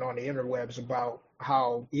stuff and on the interwebs about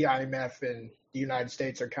how the IMF and the United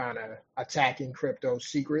States are kind of attacking crypto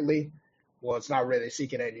secretly. Well, it's not really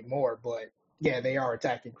secret anymore, but yeah, they are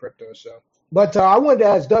attacking crypto. So, but I wanted to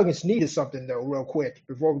ask Doug and Sunita something though, real quick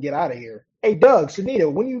before we get out of here. Hey, Doug,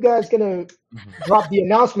 Sunita, when are you guys gonna drop the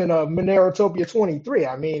announcement of Monerotopia 23?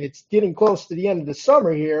 I mean, it's getting close to the end of the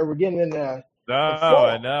summer here. We're getting in the fall.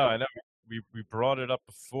 I know. We brought it up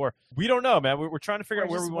before. We don't know, man. We're trying to figure out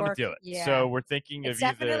where we want to do it. Yeah. So we're thinking it's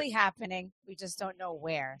definitely happening. We just don't know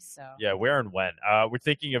where. So yeah, where and when. We're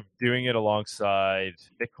thinking of doing it alongside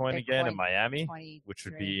Bitcoin again in Miami, which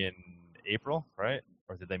would be in April, right?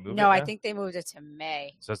 Or did they move it? No, I think they moved it to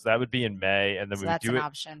May. So that would be in May, and then we would do it.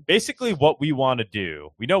 Option. Basically, what we want to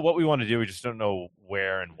do, we know what we want to do. We just don't know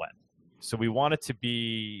where and when. So we want it to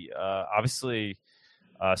be obviously.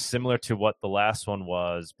 Similar to what the last one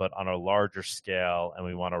was, but on a larger scale, and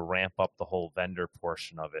we want to ramp up the whole vendor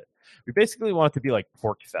portion of it. We basically want it to be like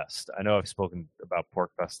PorcFest. I know I've spoken about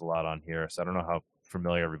PorcFest a lot on here, so I don't know how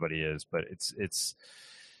familiar everybody is, but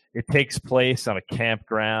it takes place on a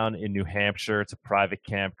campground in New Hampshire. It's a private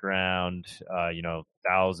campground.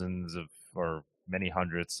 Thousands of or many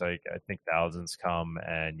hundreds, I think thousands come,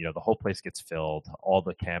 and the whole place gets filled. All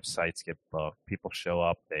the campsites get booked. People show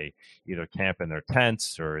up. They either camp in their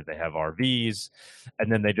tents or they have RVs,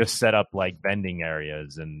 and then they just set up like vending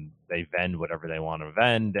areas, and they vend whatever they want to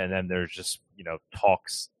vend. And then there's just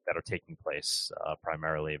talks that are taking place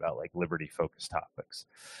primarily about like liberty focused topics.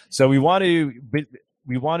 So we want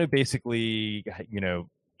to basically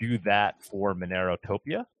do that for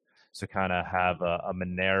Monerotopia. So kind of have a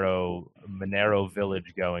Monero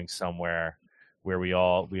village going somewhere where we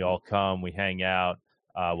all come, we hang out.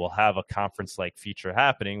 We'll have a conference-like feature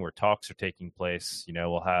happening where talks are taking place.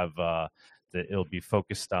 We'll have it'll be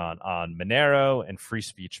focused on Monero and free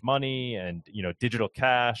speech money and, digital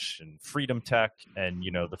cash and freedom tech and,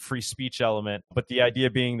 the free speech element. But the idea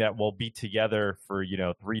being that we'll be together for,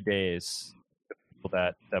 3 days, people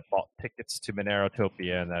that bought tickets to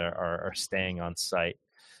Monerotopia and that are staying on site.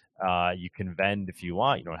 You can vend if you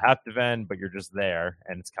want. You don't have to vend, but you're just there,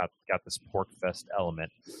 and it's got this PorcFest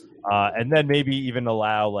element. And then maybe even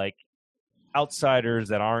allow like outsiders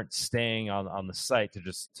that aren't staying on the site to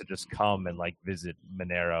just come and like visit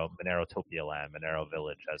Monerotopia Land, Monero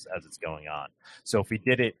Village as it's going on. So if we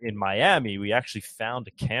did it in Miami, we actually found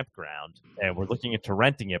a campground and we're looking into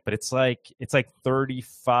renting it, but it's like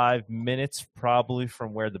 35 minutes probably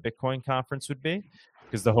from where the Bitcoin conference would be.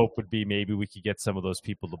 Because the hope would be maybe we could get some of those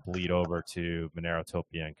people to bleed over to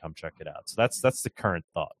Monerotopia and come check it out. So that's the current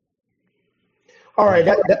thought. All right,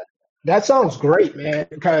 that sounds great, man.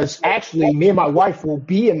 Because actually, me and my wife will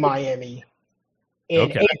be in Miami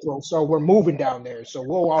in April, so we're moving down there. So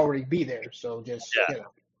we'll already be there. So just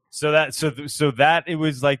So that it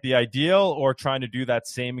was like the ideal, or trying to do that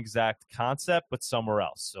same exact concept but somewhere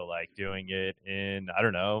else. So like doing it in, I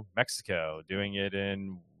don't know, Mexico, doing it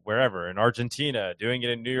in wherever, in Argentina, doing it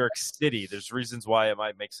in New York City. There's reasons why it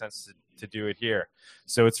might make sense to do it here.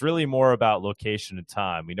 So it's really more about location and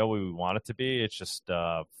time. We know what we want it to be. It's just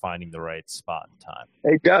finding the right spot and time.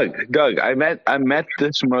 Hey, Doug, I met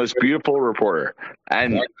this most beautiful reporter,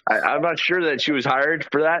 and I'm not sure that she was hired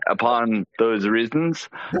for that upon those reasons,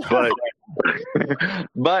 but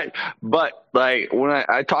but like when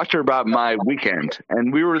I talked to her about my weekend,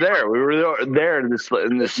 and we were there in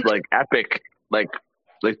this like epic like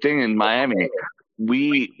thing in Miami.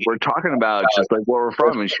 We were talking about just like where we're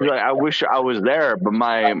from, and she's like, I wish I was there, but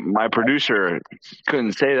my producer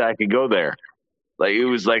couldn't say that I could go there. Like it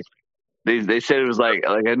was like they said it was like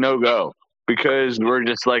a no-go because we're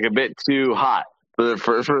just like a bit too hot for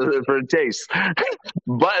the taste.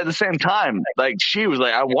 But at the same time, like she was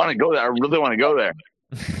like, I want to go there. I really want to go there.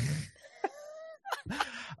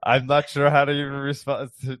 I'm not sure how to even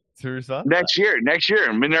respond to respond. Next year,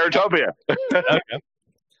 Monerotopia.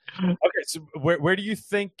 Okay, so where do you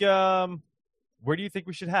think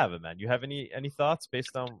we should have it, man? You have any thoughts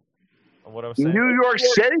based on what I was saying? New York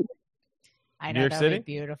City. I know, that'd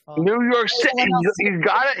be beautiful. New York City. You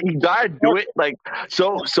gotta do it. Like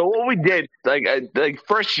so what we did like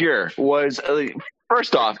first year was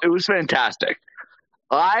first off, it was fantastic.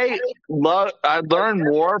 I learned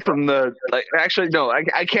more from the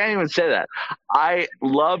I can't even say that. I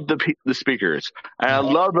love the speakers and I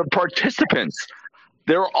love the participants.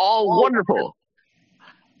 They're all wonderful.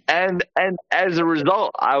 And as a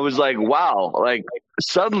result, I was like, wow, like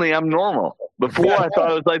suddenly I'm normal. Before I thought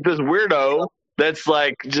I was like this weirdo that's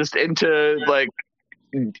like just into like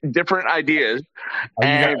different ideas.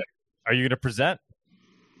 Are you gonna present?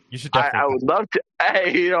 You should definitely. I would love to.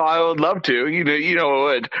 Hey, I would love to. I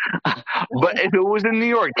would. But if it was in New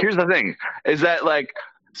York, here's the thing: is that like,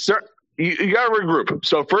 sir, you got to regroup.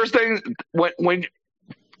 So first things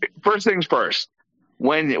first.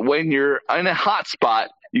 When you're in a hot spot,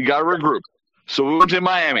 you got to regroup. So we went to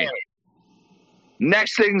Miami.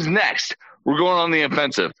 Next thing's next. We're going on the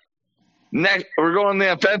offensive. We're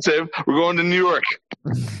going to New York.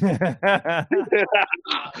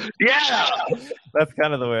 Yeah. That's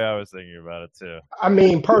kind of the way I was thinking about it too. I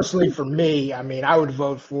mean, personally for me, I would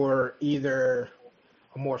vote for either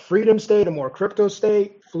a more freedom state, a more crypto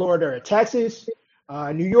state, Florida or Texas.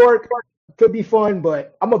 New York could be fun,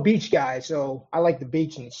 but I'm a beach guy, so I like the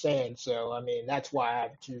beach and the sand. So, that's why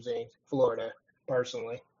I'm choosing Florida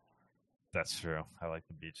personally. That's true. I like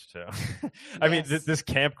the beach too. I mean, this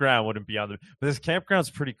campground wouldn't be but this campground's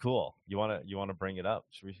pretty cool. You want to bring it up?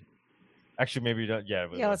 Should we? Actually, maybe you don't. Yeah,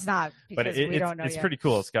 it's not. But we don't know. It's pretty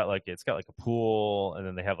cool. It's got like a pool, and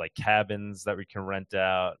then they have like cabins that we can rent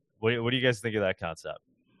out. What do you guys think of that concept?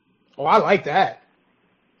 Oh, I like that.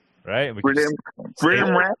 Right?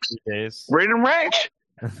 Freedom Ranch.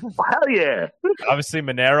 Hell yeah! Obviously,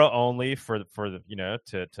 Monero only for the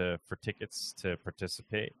for tickets to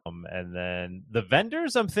participate. And then the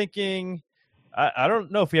vendors, I'm thinking, I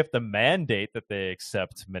don't know if we have to mandate that they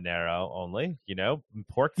accept Monero only.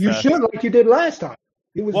 PorcFest. You should, like you did last time.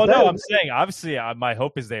 No, I'm saying obviously my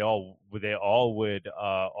hope is they all would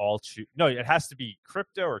all choose. No, it has to be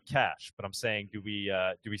crypto or cash. But I'm saying, do we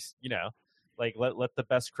like let the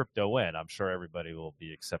best crypto win? I'm sure everybody will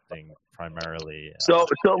be accepting primarily. So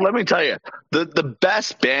let me tell you, the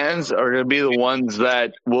best bands are going to be the ones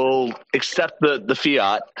that will accept the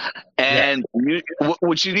fiat. And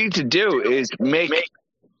what you need to do is make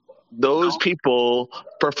those people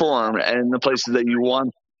perform in the places that you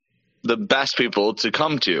want the best people to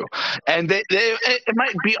come to, and it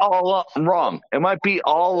might be all wrong. It might be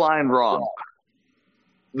all lined wrong.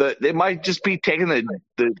 They might just be taking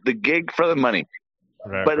the gig for the money.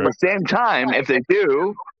 Right, but at the same time, if they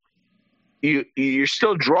do, you're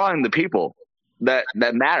still drawing the people that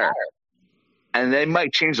matter, and they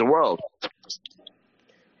might change the world.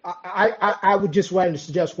 I would just want to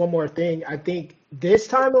suggest one more thing. I think this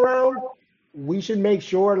time around, we should make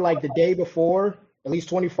sure, like the day before, at least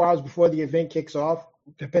 24 hours before the event kicks off,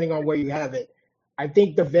 depending on where you have it, I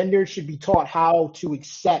think the vendors should be taught how to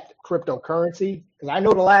accept cryptocurrency. Because I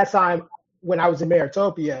know the last time when I was in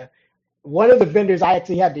Maritopia, one of the vendors I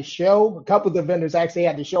actually had to show, a couple of the vendors actually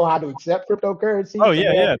had to show how to accept cryptocurrency. Oh,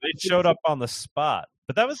 yeah. They showed up on the spot.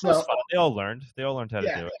 But that was fun. They all learned. They all learned how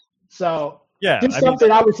to do it. So yeah, just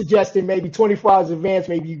something I would suggest in maybe 24 hours in advance,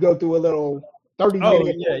 maybe you go through a little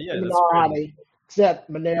 30-minute seminar how to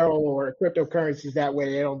accept Monero or cryptocurrencies. That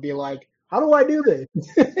way they don't be like, how do I do this?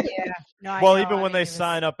 Well, even when they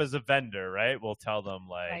sign up as a vendor, right? We'll tell them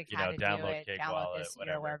download Cake Wallet,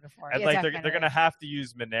 whatever. And they're going to have to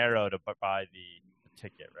use Monero to buy the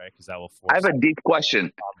ticket, right? Because that will force. I have a deep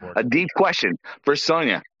question. A deep question for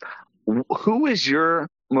Sonia. Who is your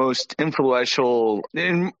most influential,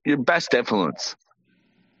 your best influence?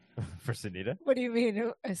 For Sunita? What do you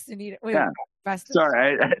mean, Sunita? Wait, best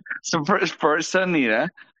Sorry. So for Sunita,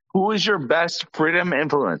 who is your best freedom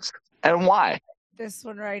influence and why? This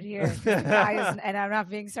one right here. This guy and I'm not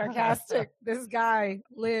being sarcastic. This guy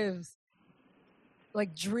lives,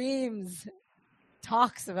 like dreams,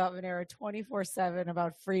 talks about Monero 24/7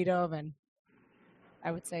 about freedom, and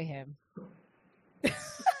I would say him.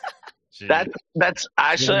 That's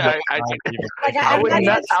actually I would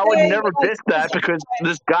never diss that because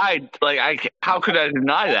this guy, how could I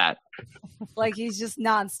deny that? Like he's just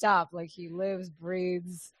nonstop. Like he lives,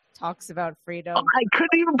 breathes, talks about freedom. I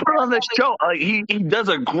couldn't even put on this show. He does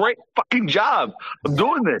a great fucking job of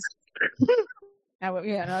doing this.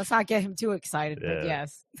 Let's not get him too excited. But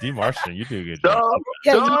yes, D. Martian, you do a good job.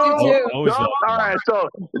 You do too. All right, so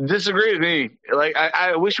disagree with me.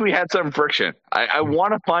 I wish we had some friction. I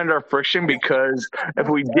want to find our friction because if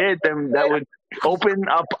we did, then that would open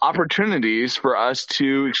up opportunities for us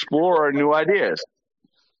to explore our new ideas.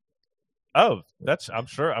 Oh, I'm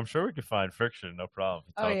sure we could find friction, no problem.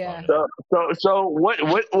 So what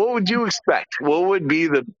would you expect? What would be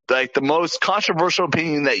the most controversial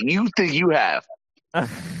opinion that you think you have?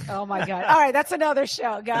 Oh my God! All right, that's another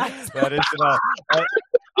show, guys. That is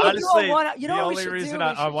honestly the only reason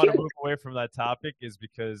I want to move away from that topic is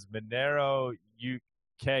because Monero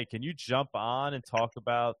UK. Can you jump on and talk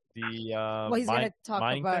about the? Well, he's going to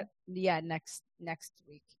talk about next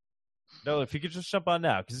week. No, if you could just jump on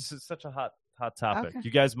now because this is such a hot topic. Okay.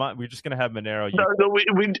 You guys mind? We're just going to have Monero. No,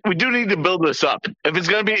 we do need to build this up. If it's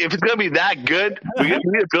going to be that good, we need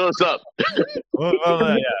to build this up.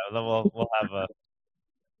 We'll have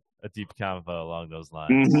a deep convo along those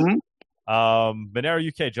lines. Mm-hmm. Monero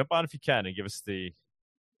UK, jump on if you can and give us the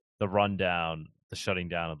rundown, the shutting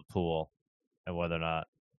down of the pool, and whether or not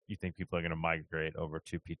you think people are going to migrate over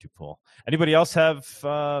to P2 pool. Anybody else have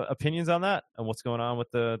opinions on that and what's going on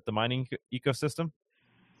with the mining ecosystem?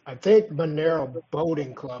 I think Monero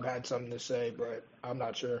Boating Club had something to say, but I'm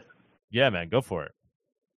not sure. Yeah, man, go for it.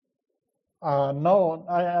 No,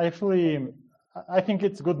 I think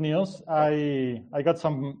it's good news. I got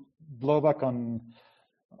some blowback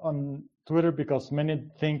on Twitter because many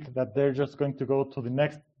think that they're just going to go to the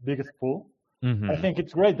next biggest pool. Mm-hmm. I think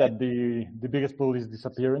it's great that the biggest pool is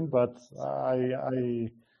disappearing, but I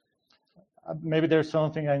maybe there's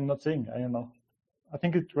something I'm not seeing. I don't know. I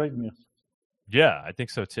think it's great news. Yeah, I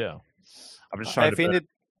think so too. I'm just trying to.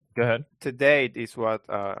 Go ahead. Today is what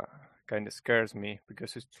kind of scares me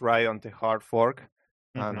because it's right on the hard fork,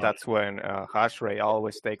 and that's when hash rate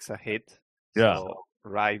always takes a hit. Yeah. So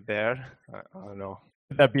right there, I don't know.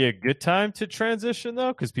 Would that be a good time to transition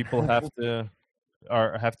though? Because people have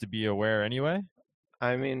to be aware anyway.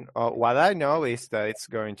 I mean, what I know is that it's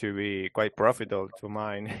going to be quite profitable to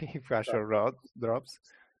mine if hash rate drops.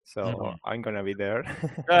 So I'm gonna be there.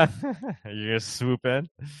 You're gonna swoop in,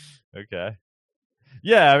 okay?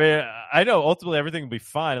 Yeah, I mean, I know ultimately everything will be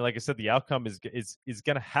fine. And like I said, the outcome is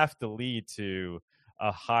gonna have to lead to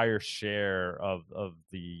a higher share of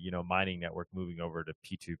the mining network moving over to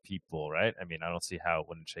P2P pool, right? I mean, I don't see how it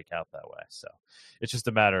wouldn't shake out that way. So it's just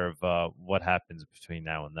a matter of what happens between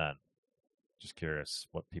now and then. Just curious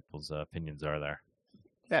what people's opinions are there.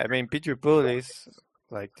 Yeah, I mean, P2P pool is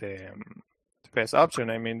like the best option.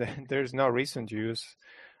 I mean, there's no reason to use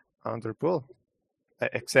under pool,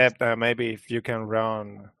 except maybe if you can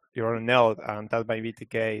run your own node, and that might be the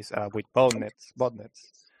case with botnets.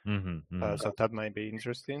 So that might be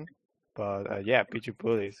interesting. But yeah, PG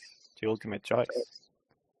Pool is the ultimate choice.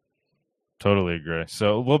 Totally agree.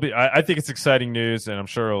 So we'll be. I think it's exciting news, and I'm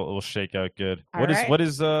sure it'll shake out good. What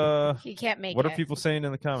is? He can't make it. What are people saying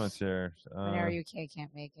in the comments here? Monero UK can't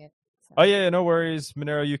make it. So. Oh yeah, no worries.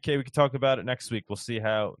 Monero UK. We can talk about it next week. We'll see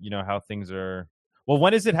how how things are. Well,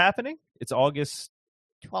 when is it happening? It's August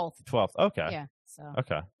 12th. 12th. Okay. Yeah. So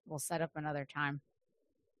okay. We'll set up another time.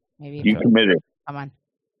 Maybe you committed. Come on.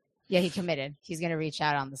 Yeah, he committed. He's going to reach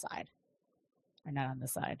out on the side, or not on the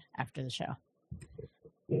side after the show.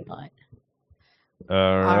 But.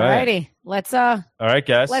 Alrighty. Let's All right,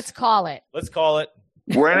 guys. Let's call it. Let's call it.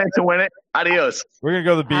 We're in it to win it. Adios. We're gonna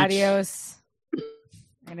go to the beach. Adios. We're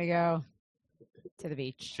gonna go to the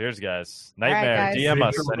beach. Cheers, guys. Nightmare. Right, guys. DM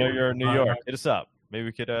us. I know you're in New York. Hit us up. Maybe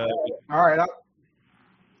we could. All right.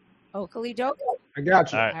 Oakley doke. I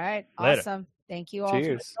got you. All right. Later. Awesome. Thank you all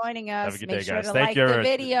Cheers. for joining us. Have a good Make day, sure guys. to Thank like you, the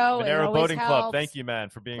video. Monero Boating helps. Club. Thank you, man,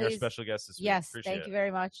 for being our Please. special guest this week. Yes, Appreciate thank it. you very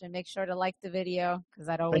much, and make sure to like the video because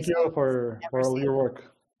that always. Thank you for all your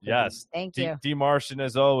work. Yes. Thank you. D Martian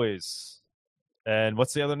as always. And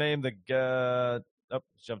what's the other name?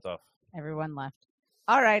 Jumped off. Everyone left.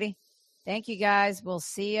 All righty. Thank you guys. We'll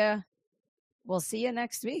see you. We'll see you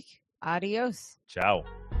next week. Adios. Ciao.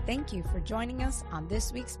 Thank you for joining us on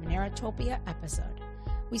this week's Monerotopia episode.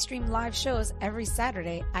 We stream live shows every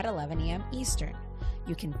Saturday at 11 a.m. Eastern.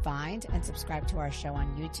 You can find and subscribe to our show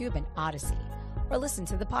on YouTube and Odyssey, or listen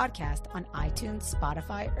to the podcast on iTunes,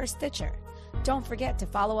 Spotify, or Stitcher. Don't forget to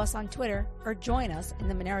follow us on Twitter or join us in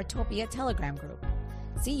the Monerotopia Telegram group.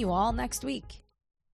 See you all next week.